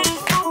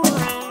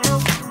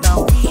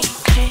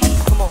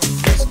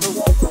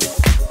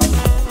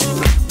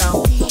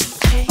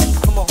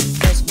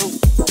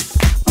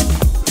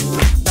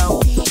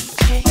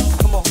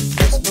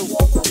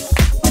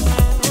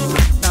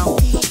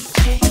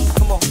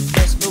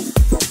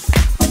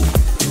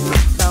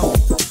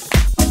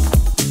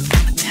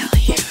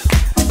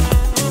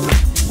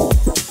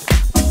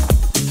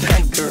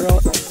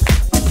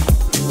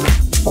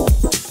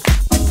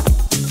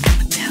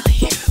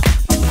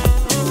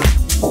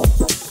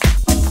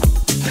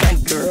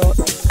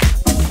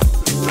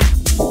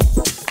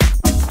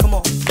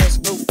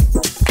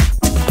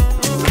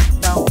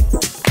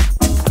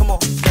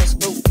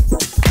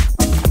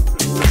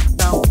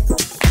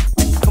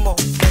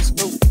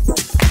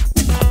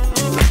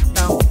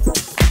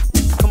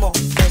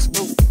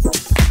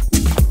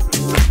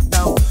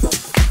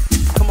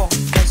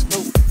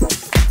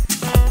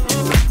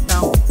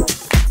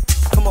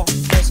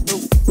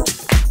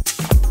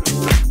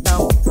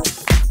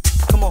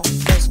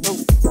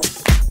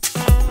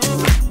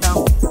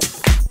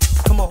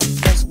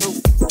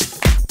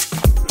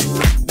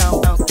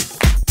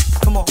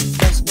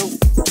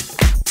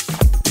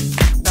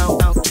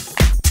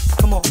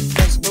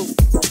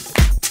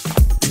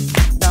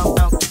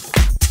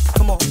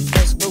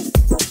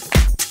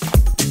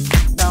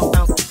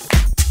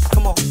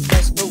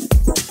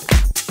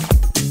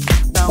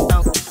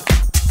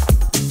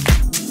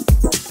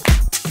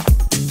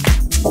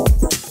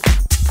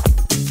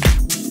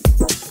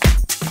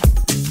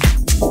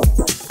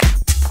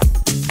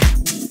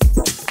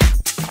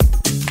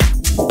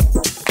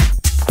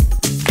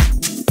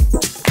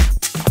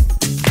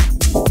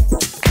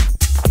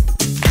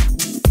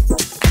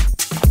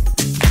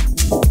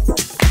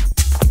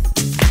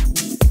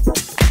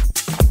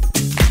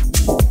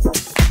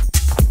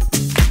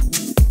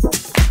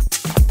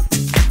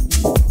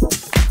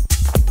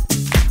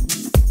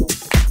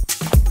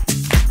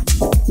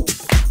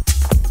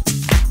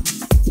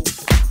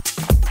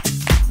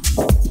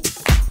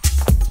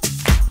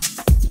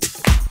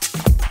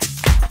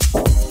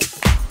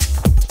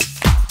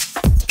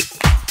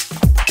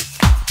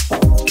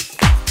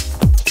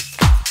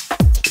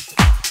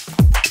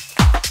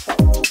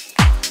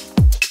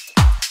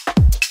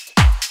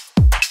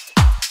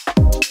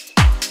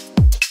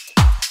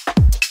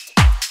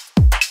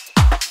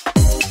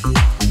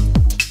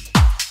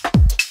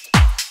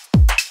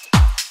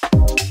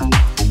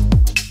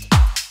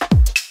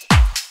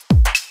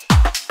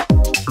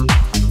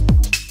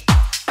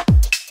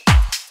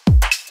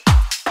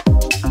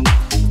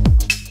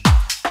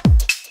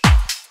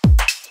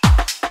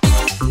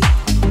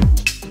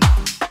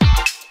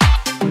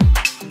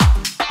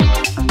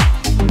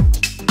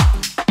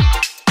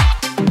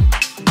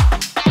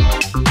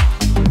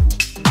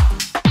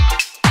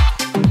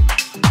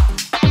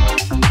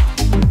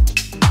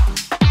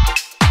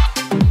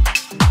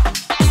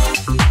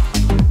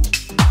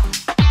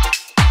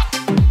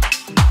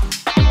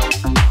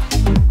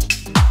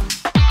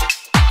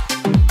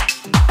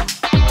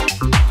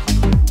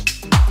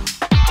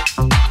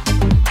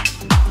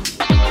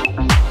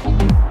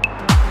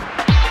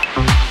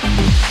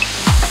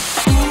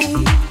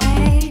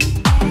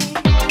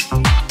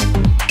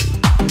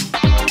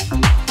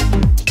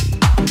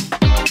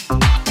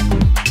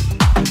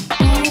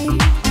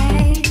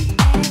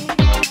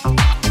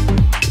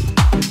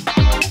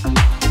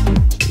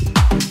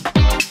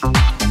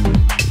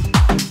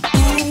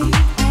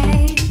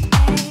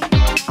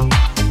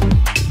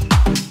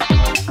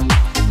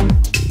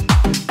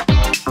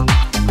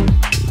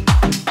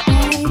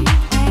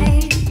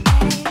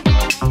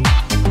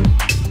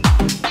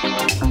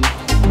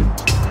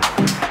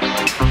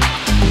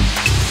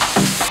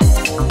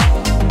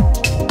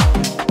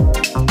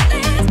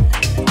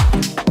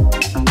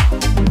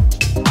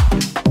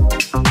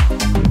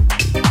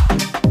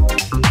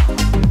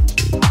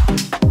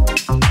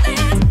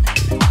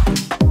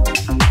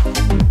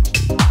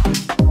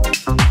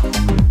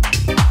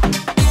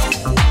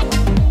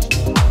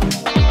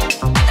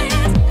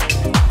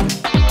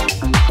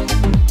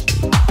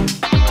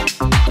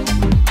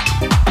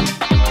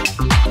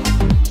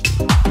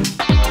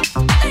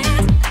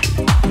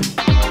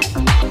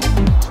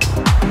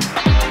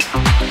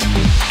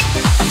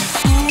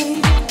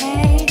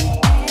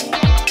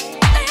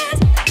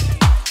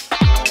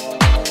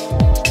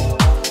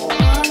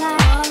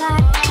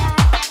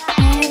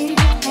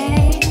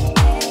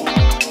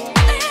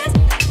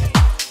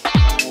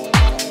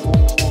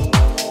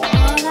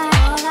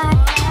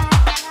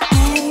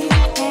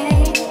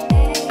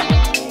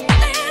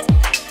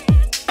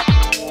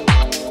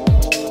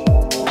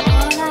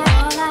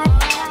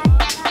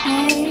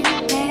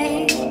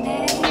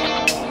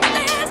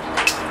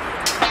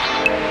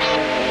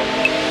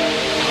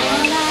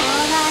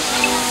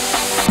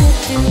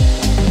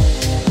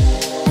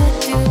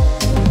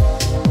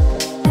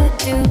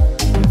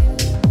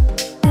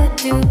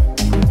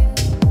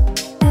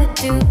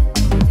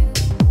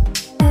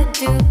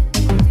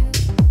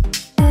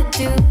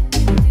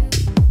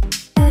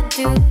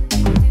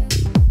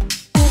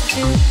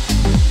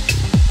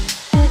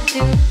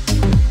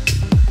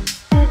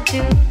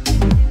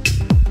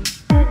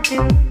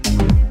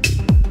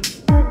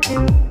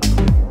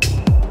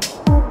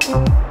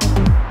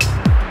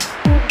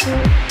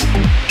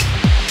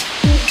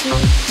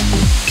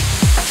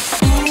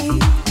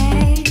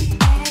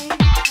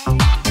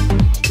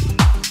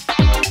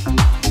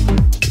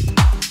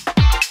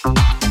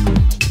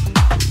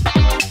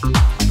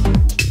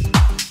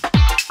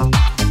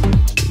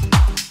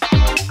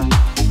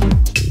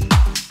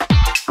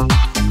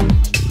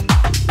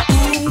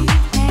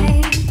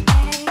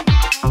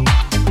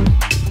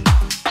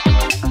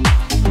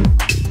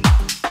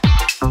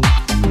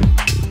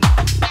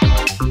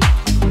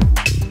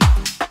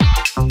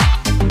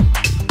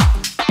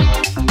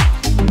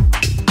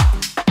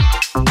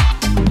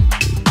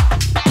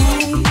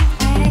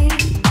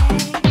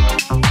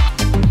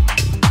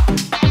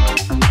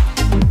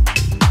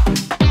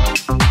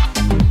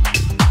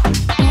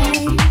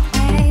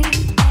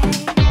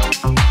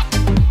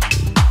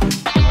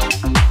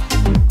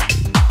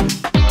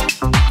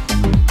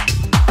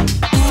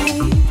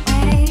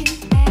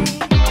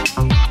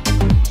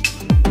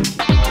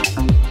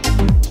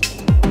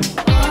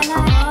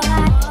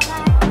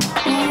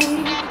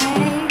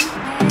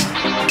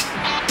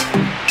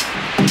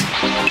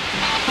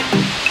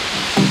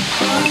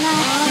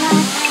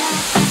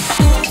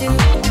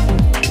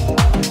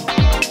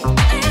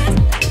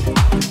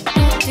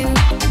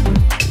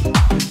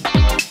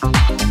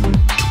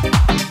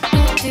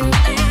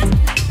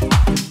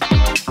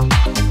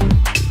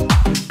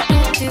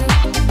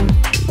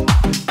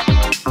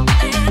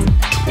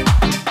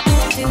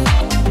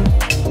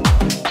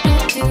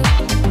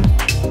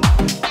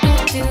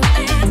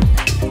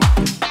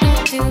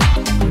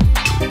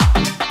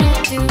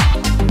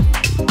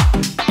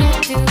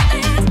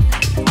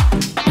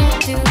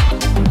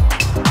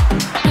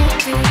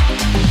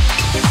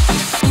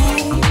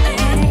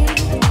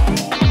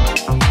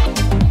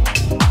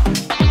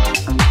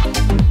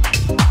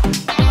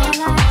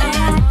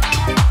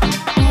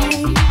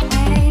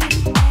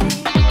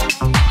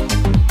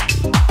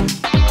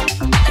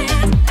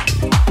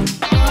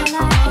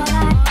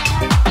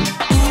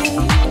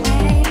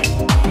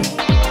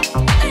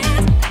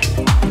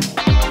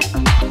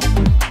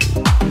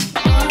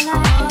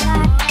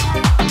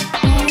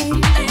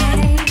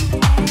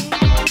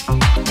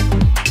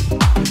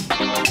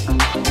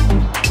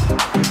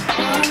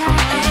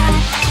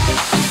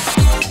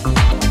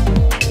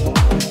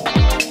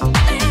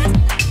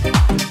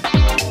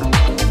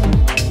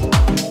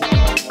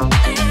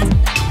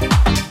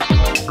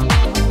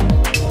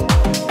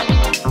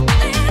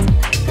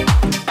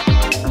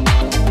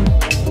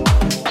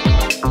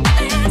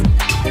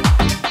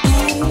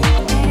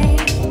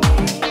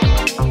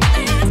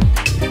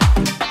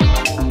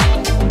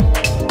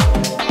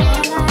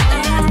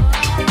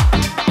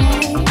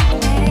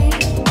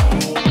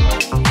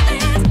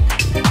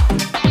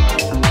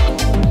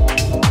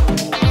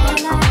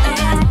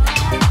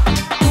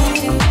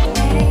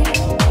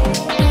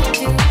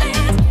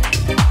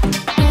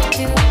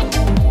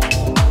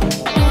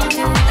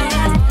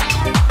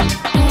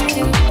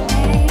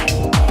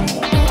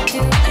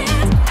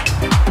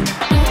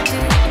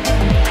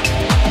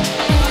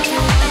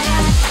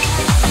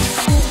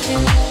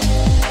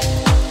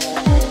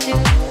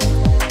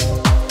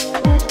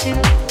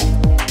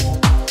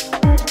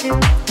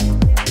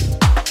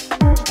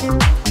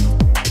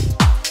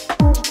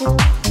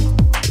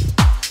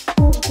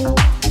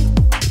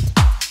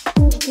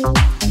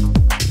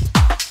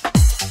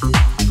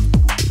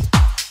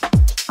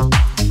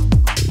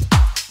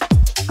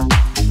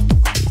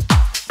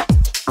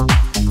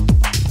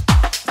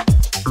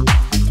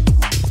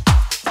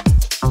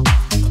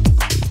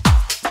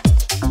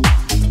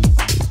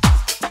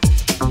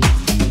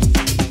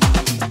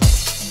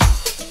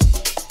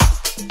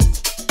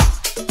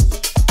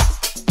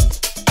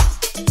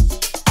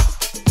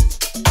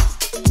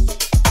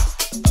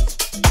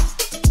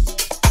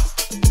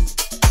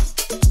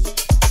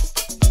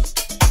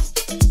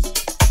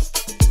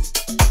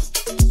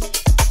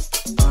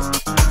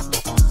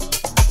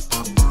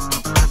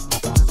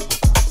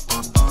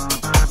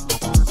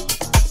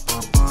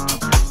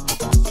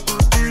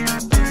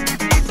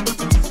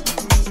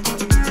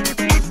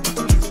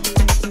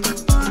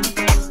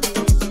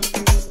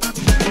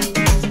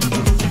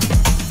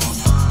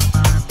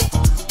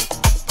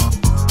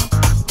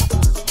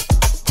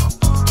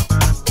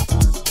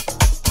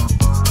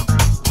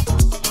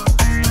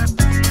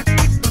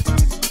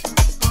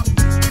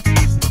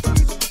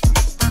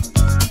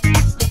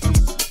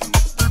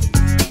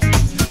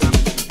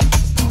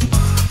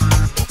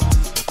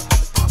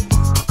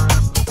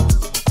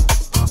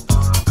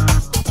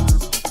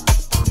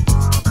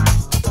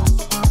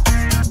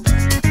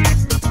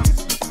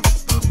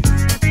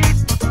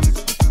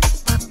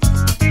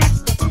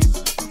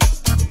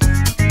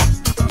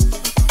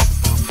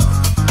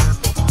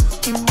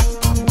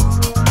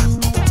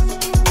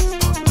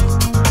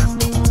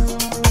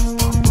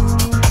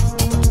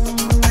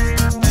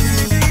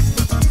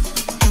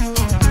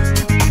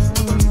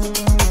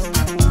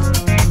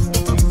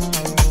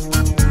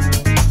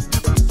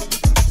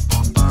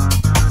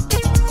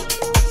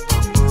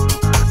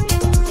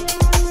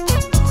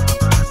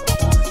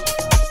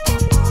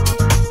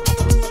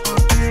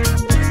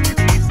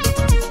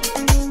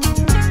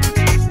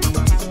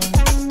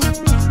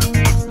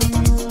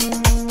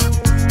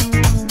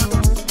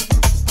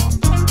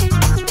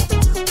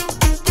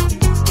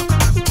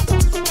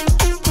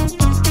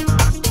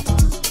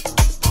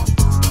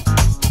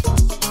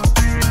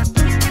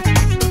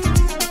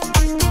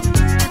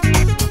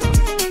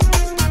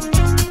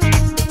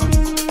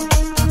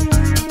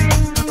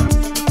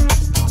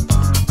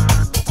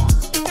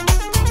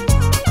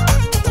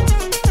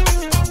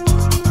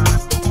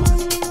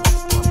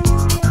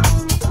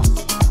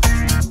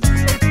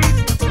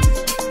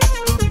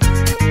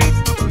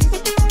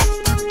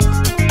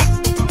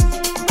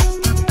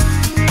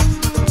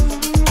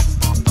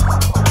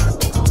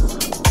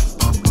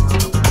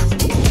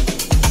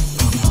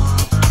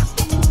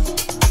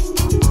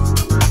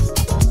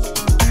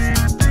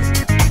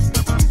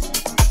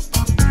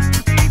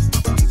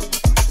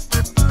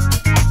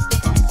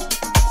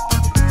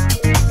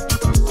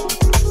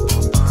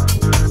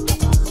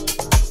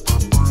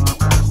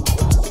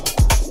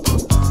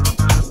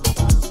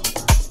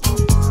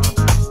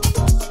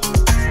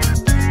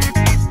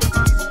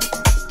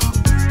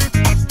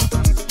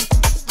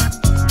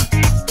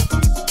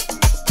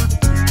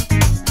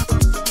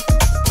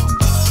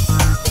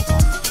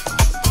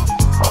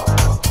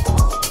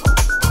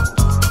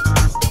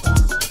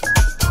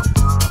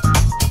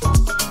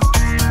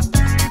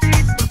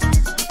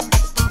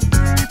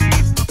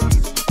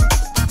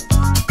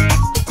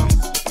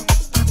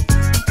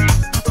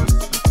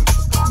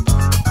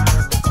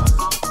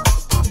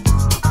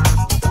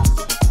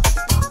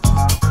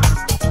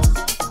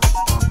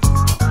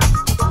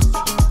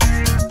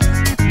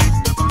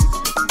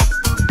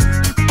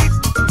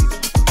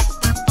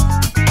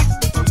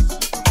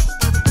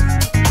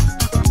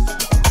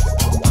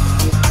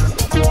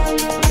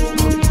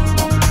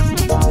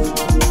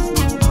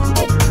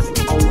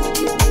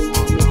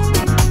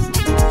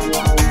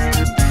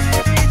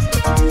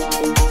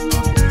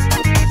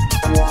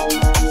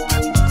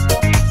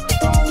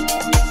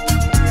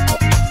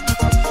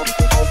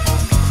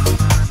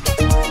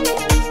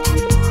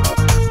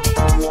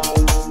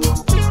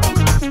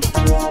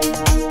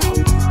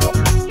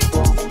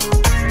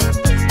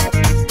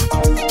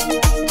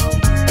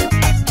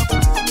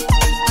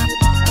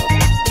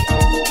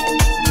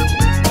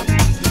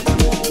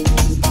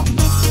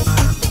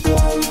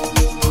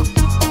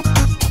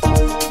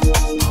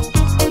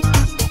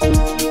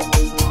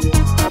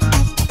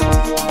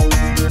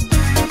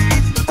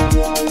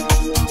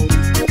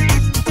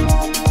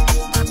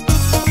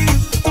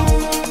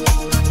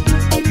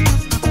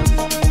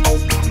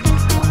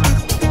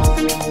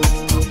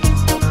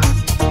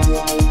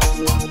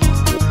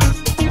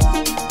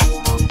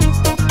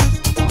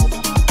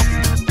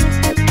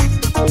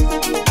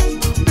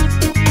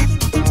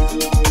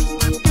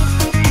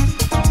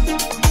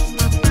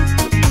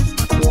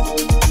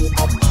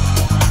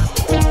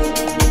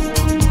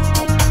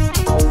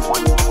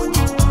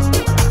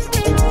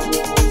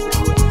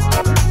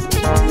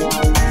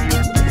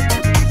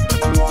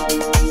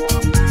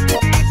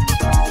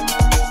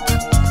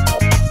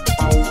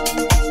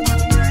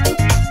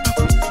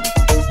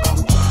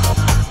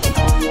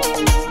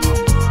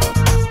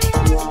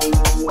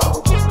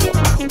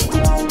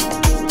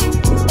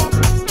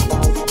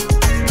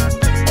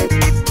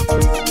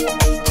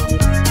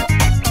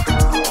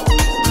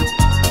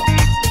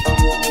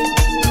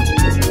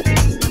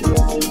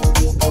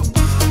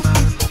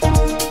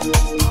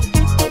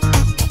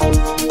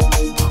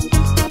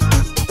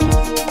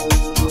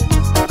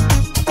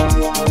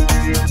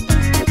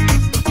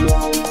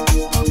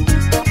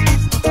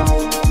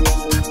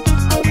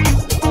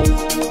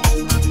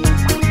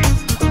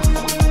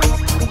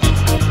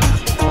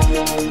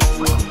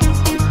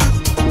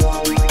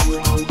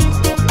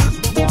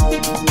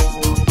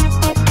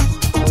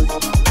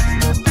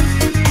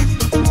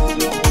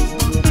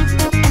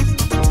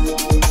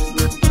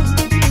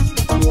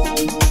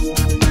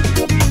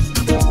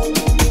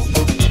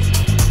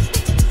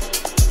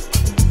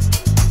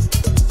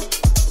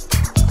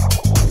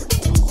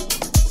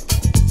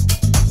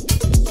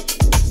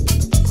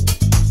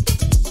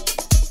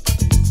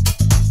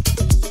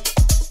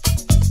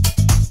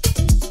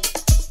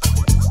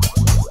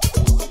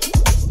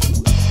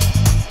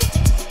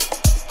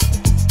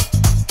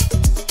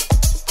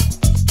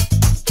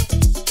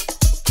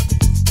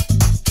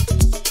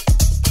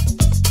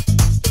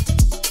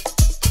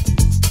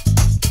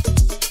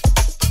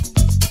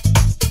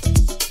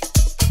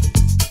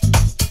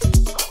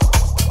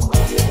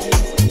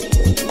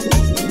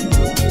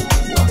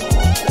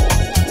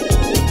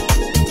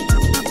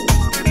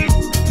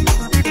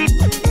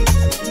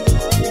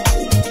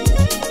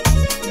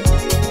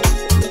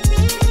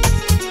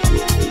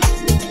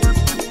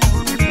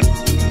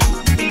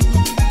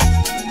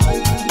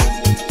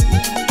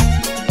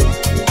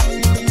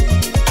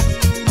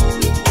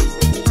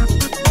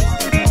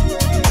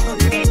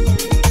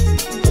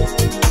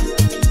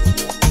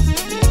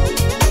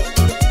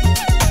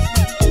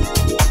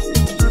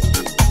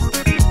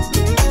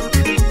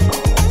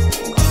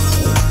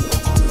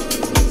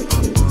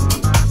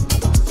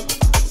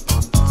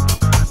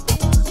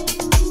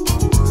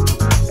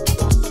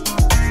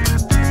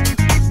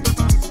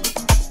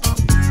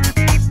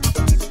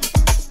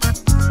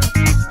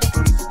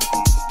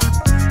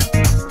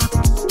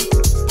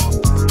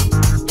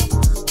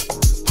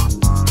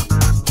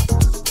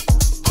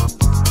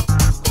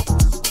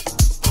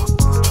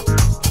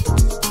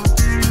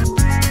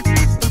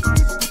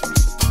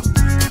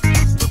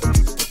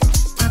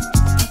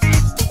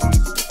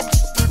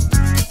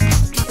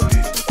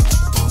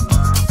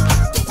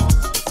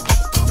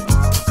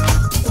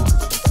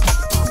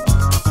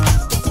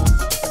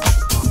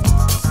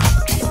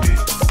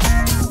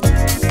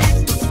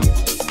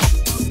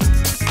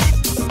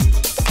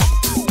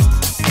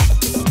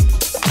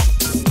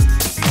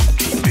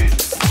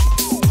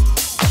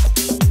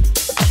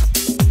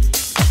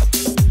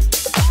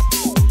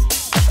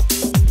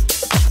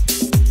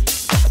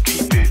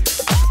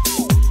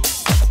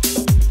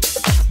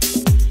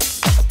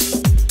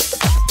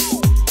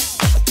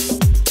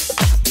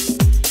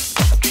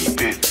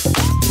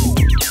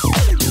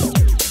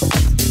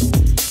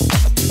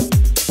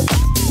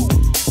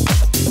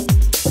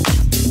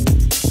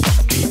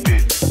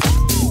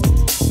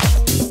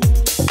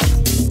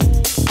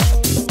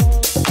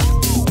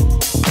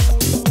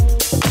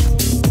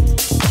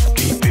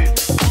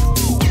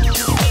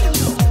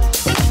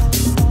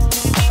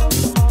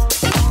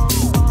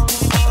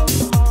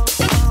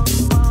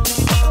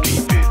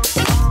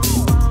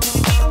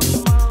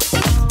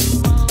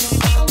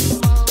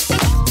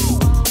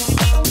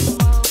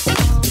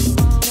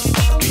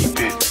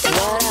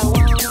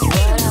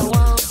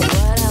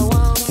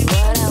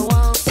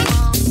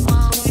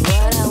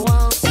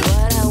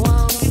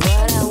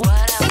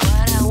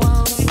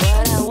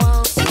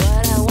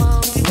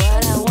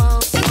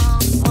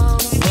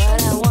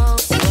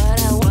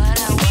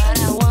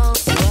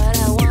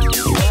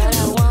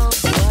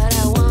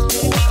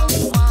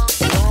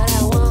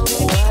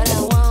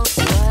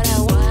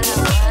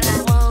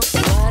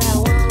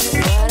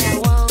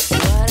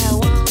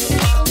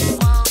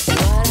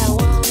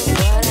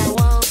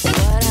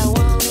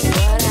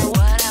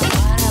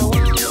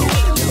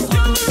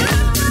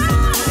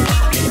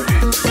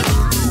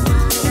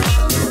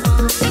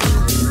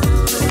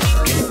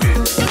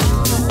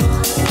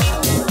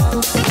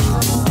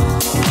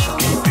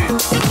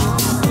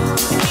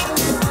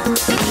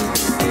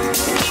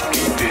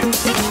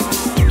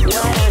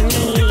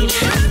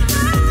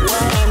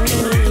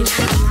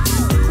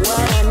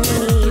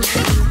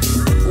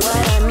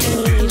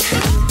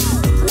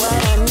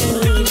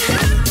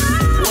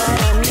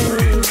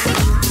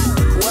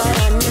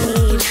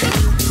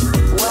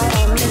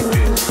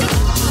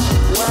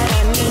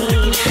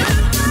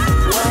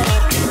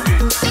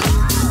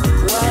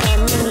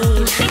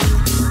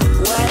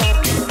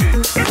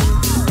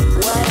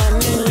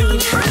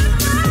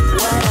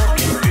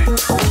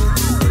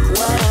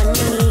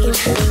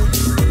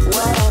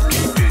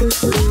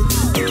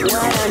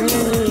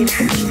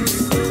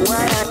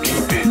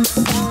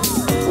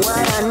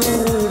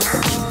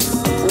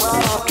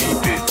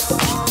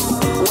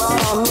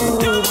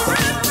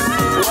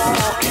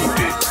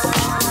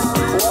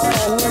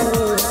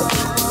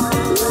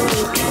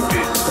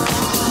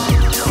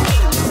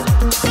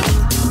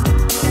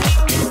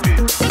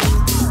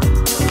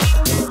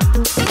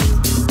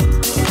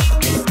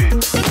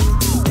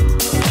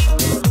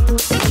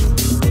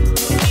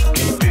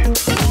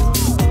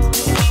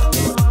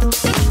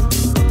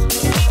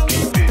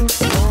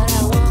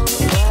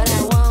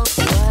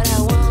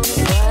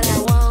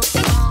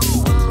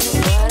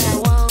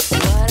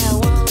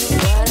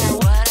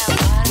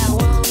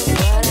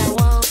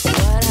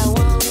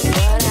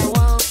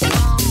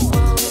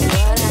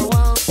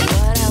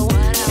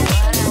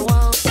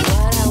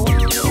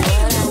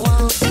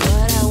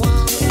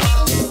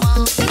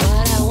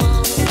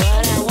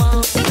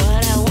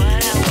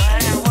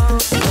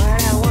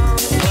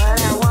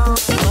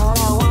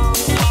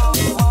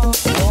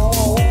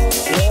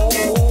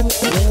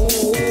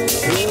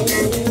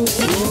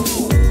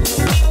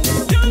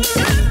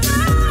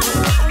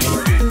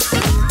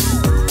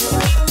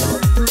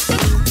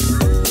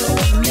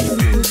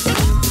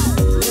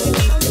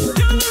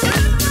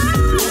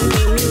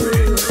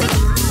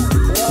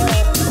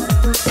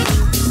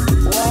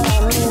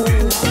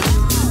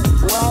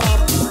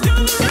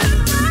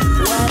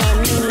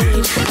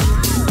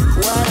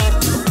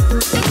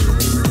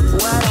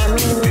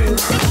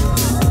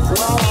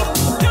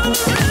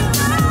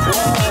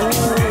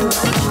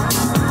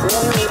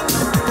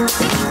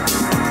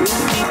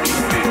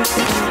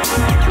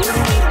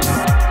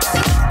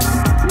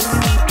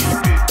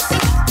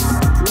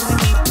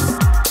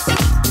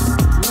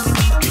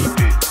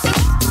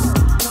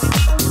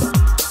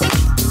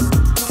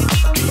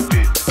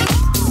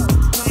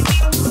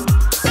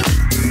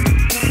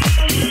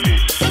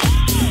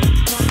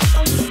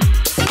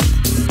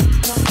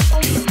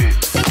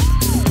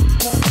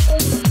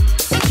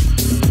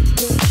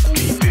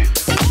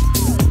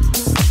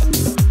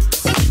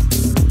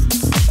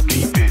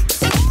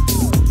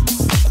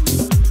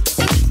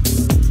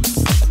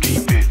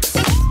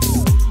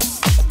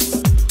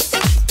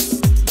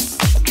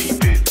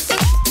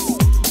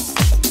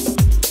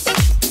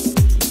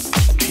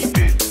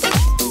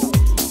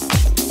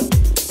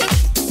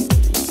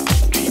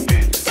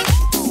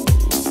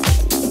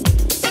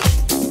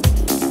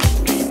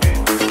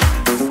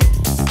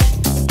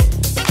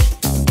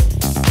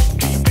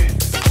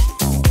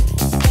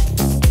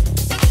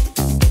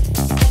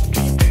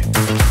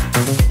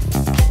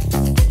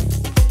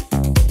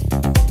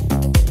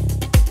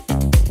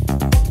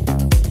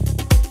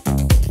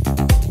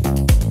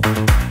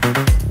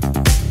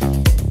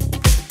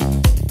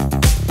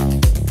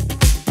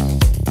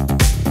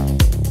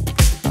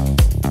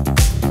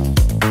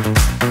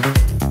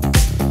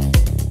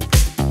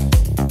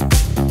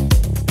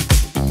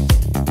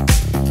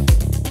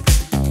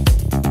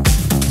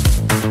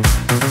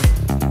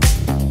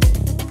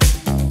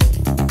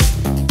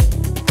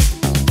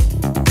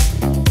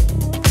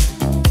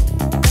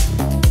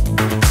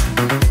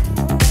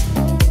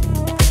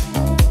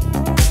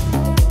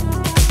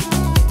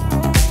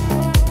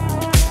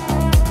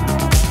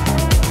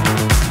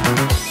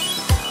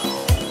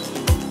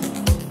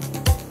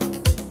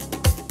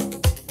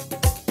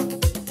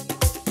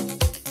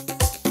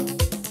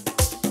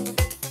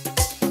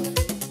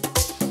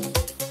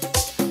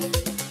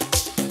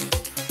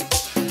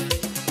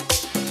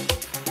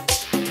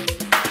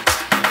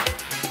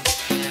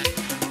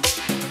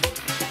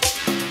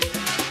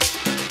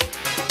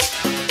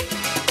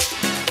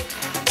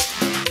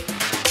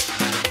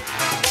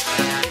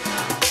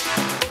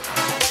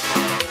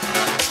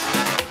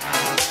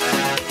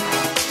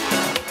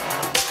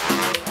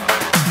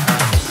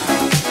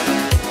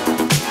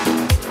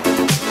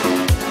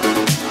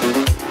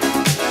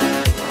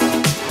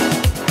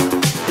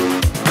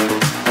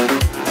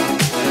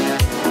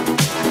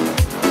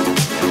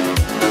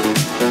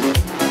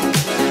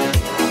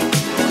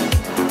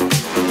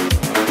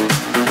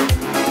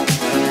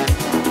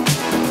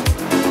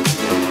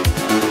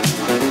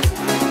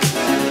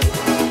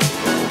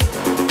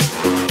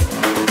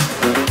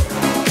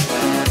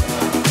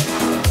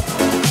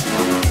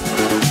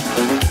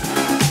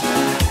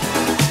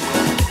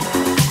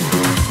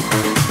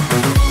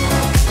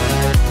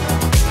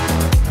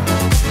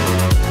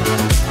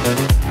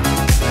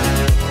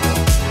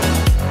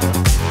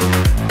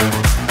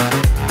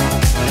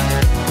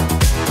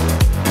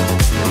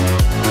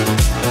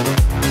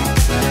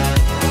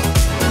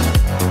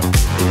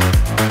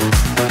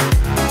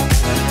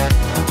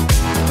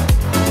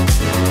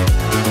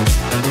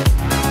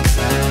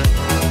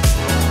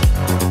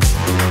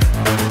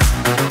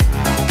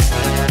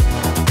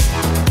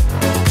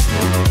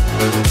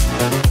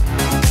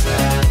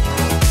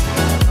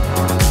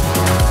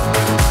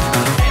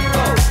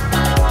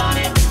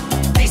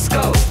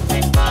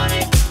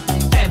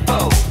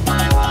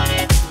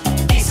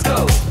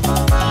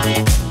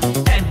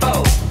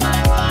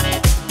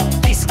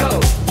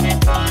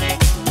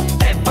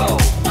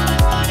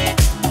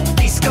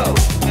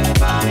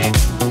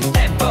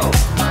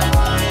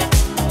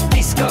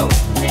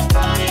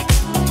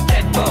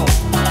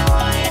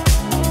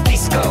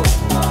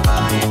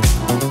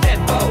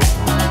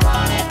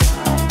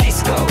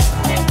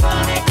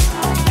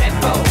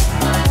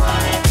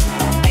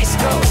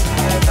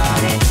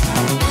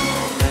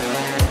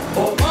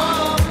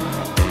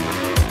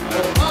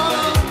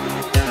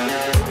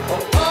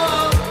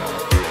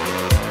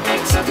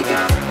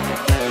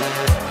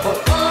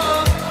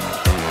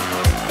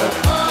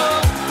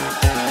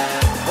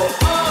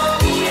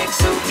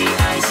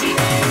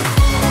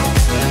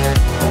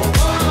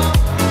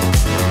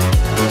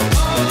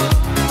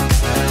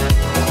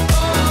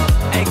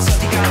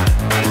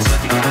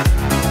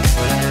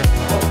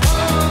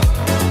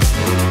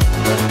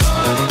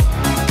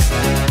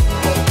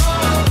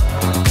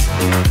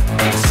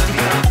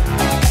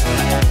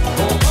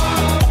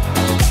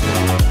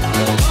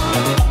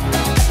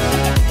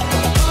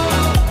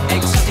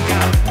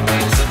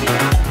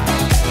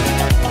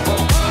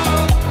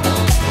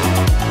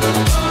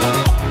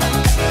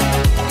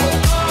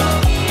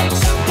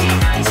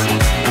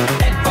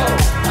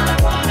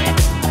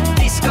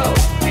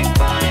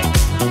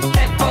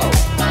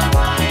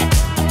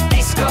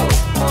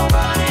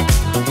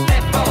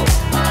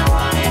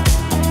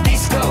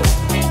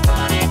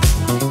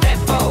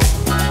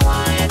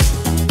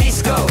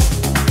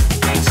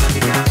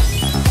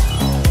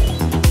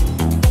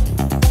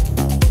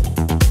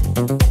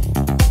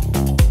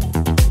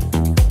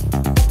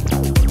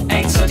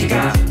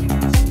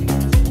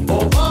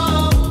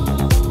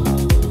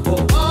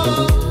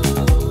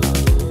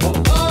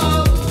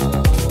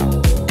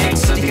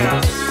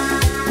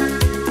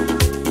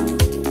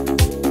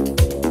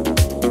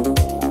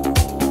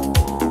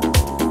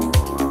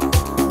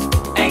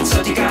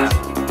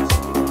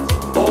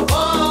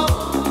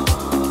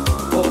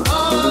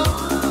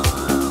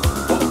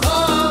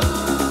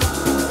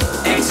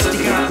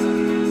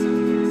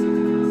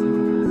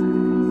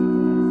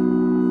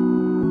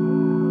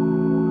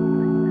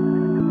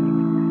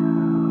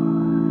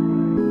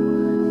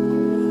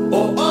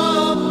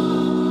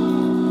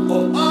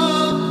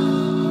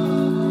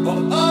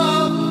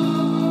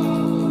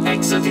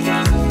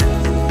 Exotica.